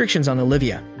the restrictions on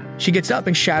Olivia. She gets up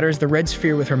and shatters the red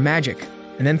sphere with her magic,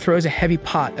 and then throws a heavy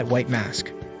pot at White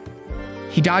Mask.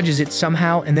 He dodges it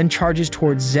somehow and then charges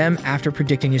towards Zem after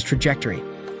predicting his trajectory.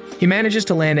 He manages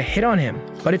to land a hit on him,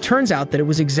 but it turns out that it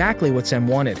was exactly what Zem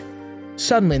wanted.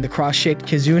 Suddenly, the cross-shaped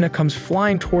Kizuna comes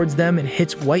flying towards them and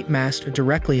hits White Mask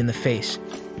directly in the face.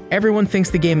 Everyone thinks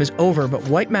the game is over, but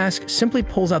White Mask simply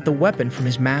pulls out the weapon from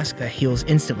his mask that heals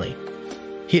instantly.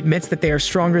 He admits that they are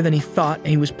stronger than he thought, and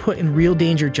he was put in real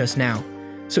danger just now,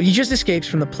 so he just escapes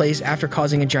from the place after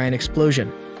causing a giant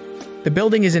explosion. The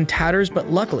building is in tatters, but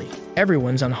luckily,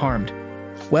 everyone's unharmed.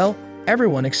 Well,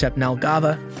 everyone except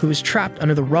Nalgava, who is trapped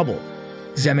under the rubble.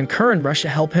 Zem and Curran rush to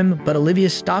help him, but Olivia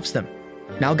stops them.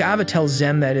 Nalgava tells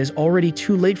Zem that it is already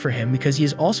too late for him because he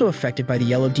is also affected by the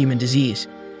yellow demon disease.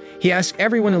 He asks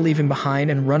everyone to leave him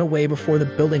behind and run away before the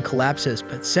building collapses,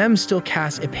 but Zem still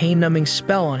casts a pain-numbing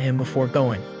spell on him before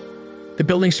going. The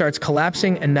building starts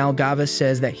collapsing, and Nalgava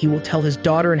says that he will tell his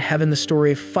daughter in heaven the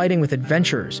story of fighting with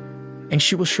adventurers, and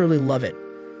she will surely love it.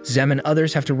 Zem and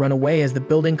others have to run away as the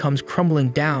building comes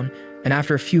crumbling down, and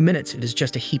after a few minutes it is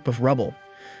just a heap of rubble.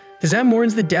 Zem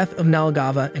mourns the death of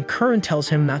Nalgava, and Curran tells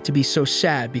him not to be so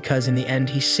sad because in the end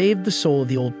he saved the soul of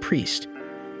the old priest.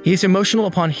 He is emotional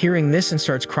upon hearing this and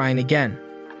starts crying again.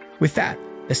 With that,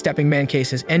 the Stepping Man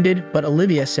case has ended, but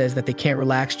Olivia says that they can't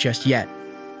relax just yet.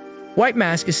 White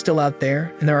Mask is still out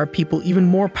there, and there are people even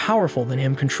more powerful than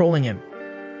him controlling him.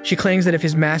 She claims that if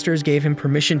his masters gave him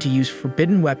permission to use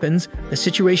forbidden weapons, the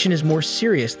situation is more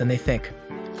serious than they think.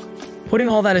 Putting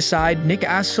all that aside, Nick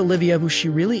asks Olivia who she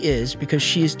really is because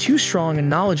she is too strong and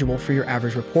knowledgeable for your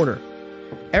average reporter.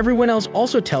 Everyone else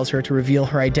also tells her to reveal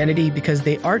her identity because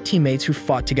they are teammates who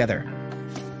fought together.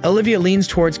 Olivia leans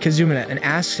towards Kizuna and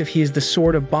asks if he is the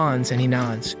Sword of Bonds, and he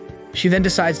nods. She then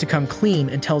decides to come clean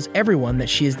and tells everyone that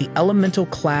she is the Elemental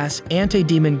Class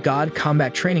Anti-Demon God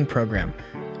Combat Training Program,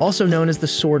 also known as the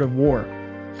Sword of War.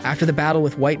 After the battle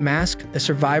with White Mask, the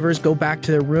survivors go back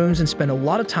to their rooms and spend a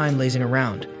lot of time lazing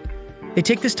around. They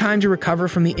take this time to recover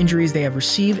from the injuries they have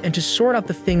received and to sort out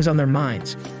the things on their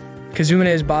minds. Kazuna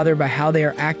is bothered by how they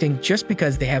are acting just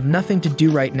because they have nothing to do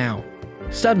right now.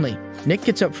 Suddenly, Nick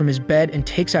gets up from his bed and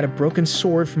takes out a broken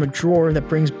sword from a drawer that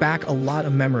brings back a lot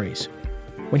of memories.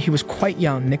 When he was quite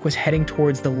young, Nick was heading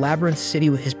towards the Labyrinth City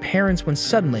with his parents when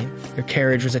suddenly, their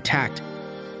carriage was attacked.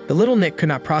 The little Nick could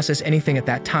not process anything at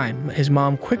that time, but his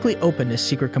mom quickly opened a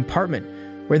secret compartment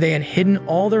where they had hidden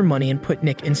all their money and put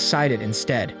Nick inside it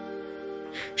instead.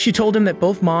 She told him that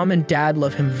both mom and dad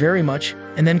love him very much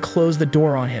and then closed the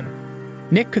door on him.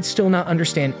 Nick could still not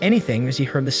understand anything as he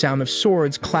heard the sound of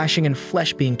swords clashing and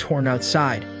flesh being torn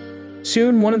outside.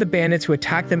 Soon, one of the bandits who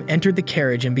attacked them entered the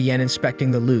carriage and began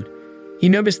inspecting the loot. He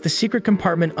noticed the secret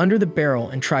compartment under the barrel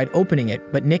and tried opening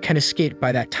it, but Nick had escaped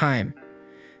by that time.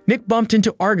 Nick bumped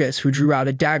into Argus, who drew out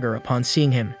a dagger upon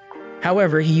seeing him.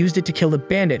 However, he used it to kill the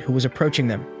bandit who was approaching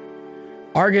them.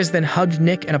 Argus then hugged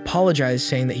Nick and apologized,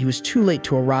 saying that he was too late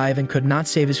to arrive and could not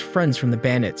save his friends from the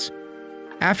bandits.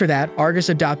 After that, Argus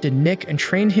adopted Nick and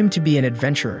trained him to be an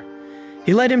adventurer.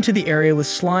 He led him to the area with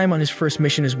Slime on his first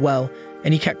mission as well,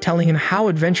 and he kept telling him how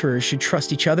adventurers should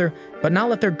trust each other but not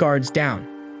let their guards down.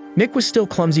 Nick was still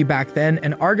clumsy back then,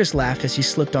 and Argus laughed as he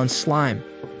slipped on Slime.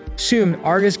 Soon,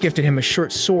 Argus gifted him a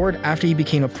short sword after he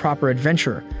became a proper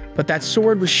adventurer, but that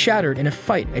sword was shattered in a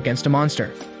fight against a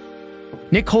monster.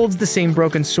 Nick holds the same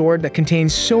broken sword that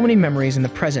contains so many memories in the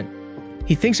present.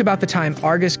 He thinks about the time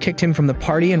Argus kicked him from the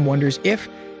party and wonders if,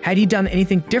 had he done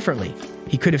anything differently,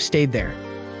 he could have stayed there.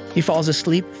 He falls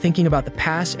asleep thinking about the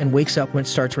past and wakes up when it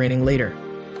starts raining later.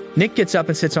 Nick gets up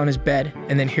and sits on his bed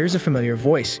and then hears a familiar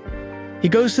voice. He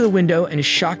goes to the window and is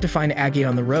shocked to find Agate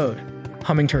on the road,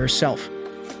 humming to herself.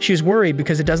 She is worried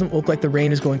because it doesn't look like the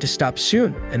rain is going to stop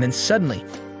soon, and then suddenly,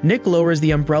 Nick lowers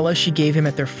the umbrella she gave him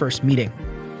at their first meeting.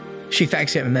 She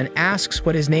thanks him and then asks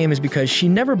what his name is because she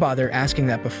never bothered asking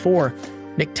that before.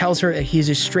 Nick tells her that he is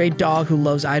a stray dog who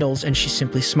loves idols, and she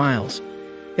simply smiles.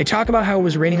 They talk about how it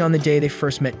was raining on the day they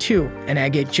first met too, and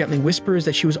Agate gently whispers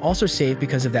that she was also saved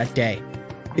because of that day.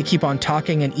 They keep on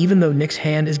talking, and even though Nick's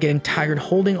hand is getting tired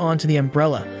holding on to the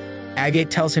umbrella,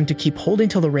 Agate tells him to keep holding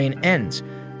till the rain ends,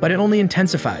 but it only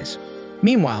intensifies.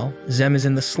 Meanwhile, Zem is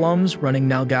in the slums running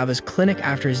Nalgava's clinic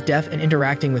after his death and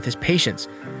interacting with his patients.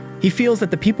 He feels that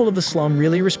the people of the slum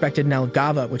really respected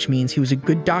Nalgava, which means he was a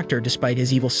good doctor despite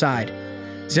his evil side.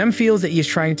 Zem feels that he is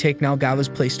trying to take Nalgava's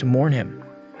place to mourn him.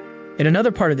 In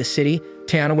another part of the city,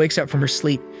 Tiana wakes up from her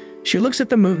sleep. She looks at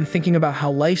the moon thinking about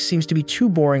how life seems to be too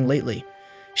boring lately.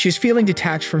 She is feeling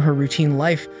detached from her routine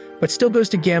life, but still goes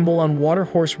to gamble on water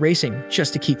horse racing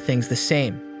just to keep things the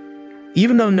same.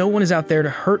 Even though no one is out there to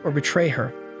hurt or betray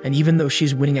her, and even though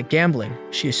she's winning at gambling,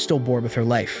 she is still bored with her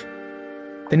life.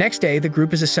 The next day, the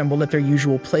group is assembled at their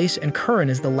usual place, and Curran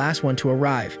is the last one to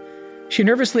arrive. She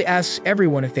nervously asks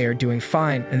everyone if they are doing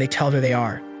fine, and they tell her they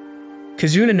are.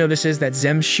 Kazuna notices that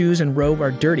Zem's shoes and robe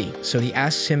are dirty, so he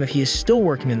asks him if he is still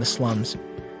working in the slums.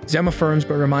 Zem affirms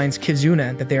but reminds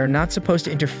Kizuna that they are not supposed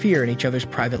to interfere in each other's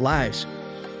private lives.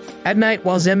 At night,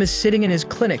 while Zem is sitting in his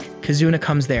clinic, Kizuna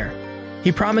comes there.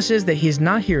 He promises that he is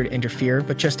not here to interfere,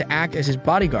 but just to act as his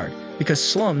bodyguard, because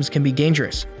slums can be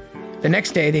dangerous. The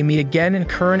next day, they meet again, and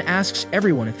Curran asks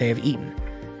everyone if they have eaten.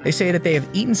 They say that they have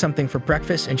eaten something for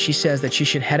breakfast, and she says that she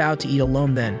should head out to eat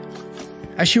alone then.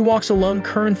 As she walks alone,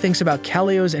 Curran thinks about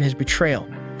Kalios and his betrayal.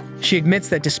 She admits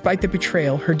that despite the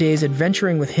betrayal, her days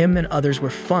adventuring with him and others were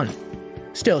fun.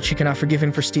 Still, she cannot forgive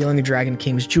him for stealing the Dragon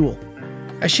King's jewel.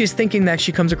 As she is thinking that,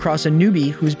 she comes across a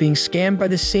newbie who is being scammed by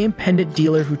the same pendant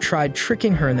dealer who tried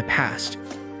tricking her in the past.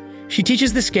 She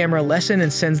teaches the scammer a lesson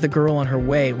and sends the girl on her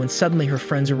way when suddenly her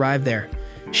friends arrive there.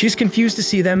 She is confused to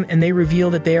see them, and they reveal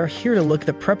that they are here to look at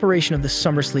the preparation of the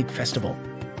Summer Sleep Festival.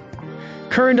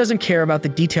 Curran doesn't care about the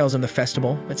details of the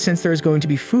festival, but since there is going to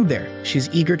be food there, she is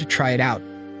eager to try it out.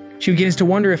 She begins to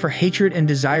wonder if her hatred and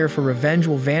desire for revenge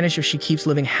will vanish if she keeps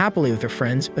living happily with her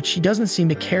friends, but she doesn't seem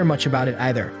to care much about it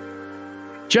either.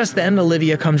 Just then,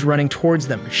 Olivia comes running towards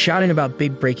them, shouting about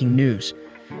big breaking news.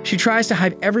 She tries to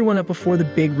hype everyone up before the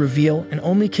big reveal, and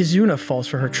only Kizuna falls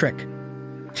for her trick.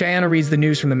 Tiana reads the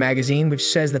news from the magazine, which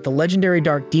says that the legendary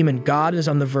dark demon god is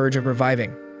on the verge of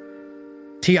reviving.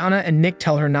 Tiana and Nick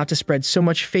tell her not to spread so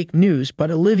much fake news, but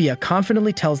Olivia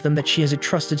confidently tells them that she has a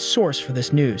trusted source for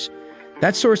this news.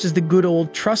 That source is the good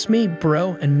old "trust me,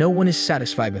 bro," and no one is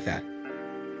satisfied with that.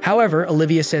 However,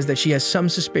 Olivia says that she has some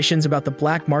suspicions about the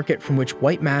black market from which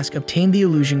White Mask obtained the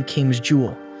Illusion King's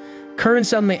jewel. Curran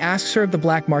suddenly asks her if the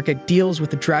black market deals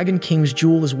with the Dragon King's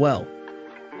jewel as well.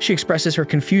 She expresses her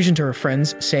confusion to her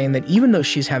friends, saying that even though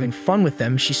she's having fun with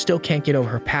them, she still can't get over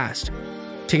her past.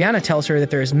 Tiana tells her that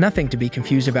there is nothing to be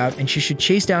confused about and she should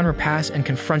chase down her past and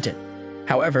confront it.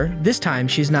 However, this time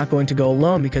she's not going to go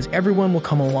alone because everyone will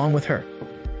come along with her.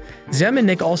 Zem and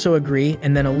Nick also agree,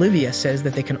 and then Olivia says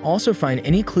that they can also find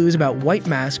any clues about White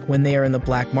Mask when they are in the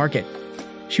black market.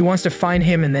 She wants to find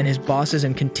him and then his bosses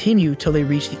and continue till they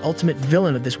reach the ultimate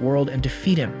villain of this world and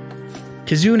defeat him.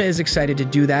 Kizuna is excited to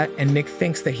do that, and Nick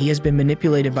thinks that he has been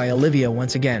manipulated by Olivia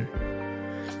once again.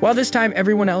 While this time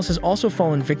everyone else has also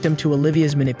fallen victim to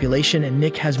Olivia's manipulation, and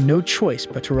Nick has no choice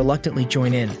but to reluctantly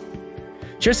join in.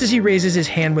 Just as he raises his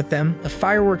hand with them, a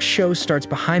fireworks show starts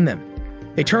behind them.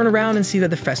 They turn around and see that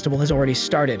the festival has already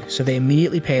started, so they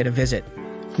immediately pay it a visit.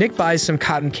 Nick buys some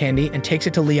cotton candy and takes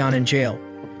it to Leon in jail.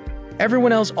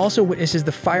 Everyone else also witnesses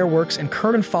the fireworks, and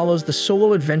Curran follows the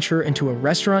solo adventurer into a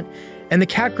restaurant, and the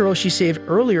cat girl she saved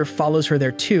earlier follows her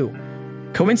there too.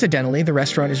 Coincidentally, the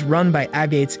restaurant is run by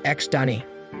Agate's ex Dani.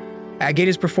 Agate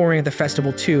is performing at the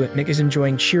festival too, and Nick is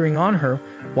enjoying cheering on her,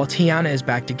 while Tiana is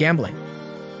back to gambling.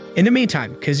 In the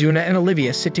meantime, Kizuna and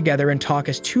Olivia sit together and talk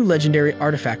as two legendary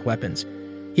artifact weapons.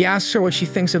 He asks her what she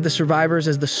thinks of the survivors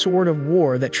as the sword of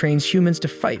war that trains humans to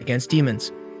fight against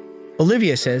demons.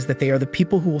 Olivia says that they are the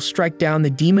people who will strike down the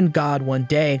demon god one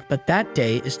day, but that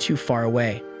day is too far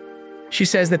away. She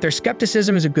says that their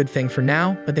skepticism is a good thing for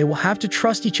now, but they will have to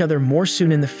trust each other more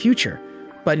soon in the future,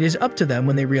 but it is up to them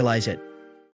when they realize it.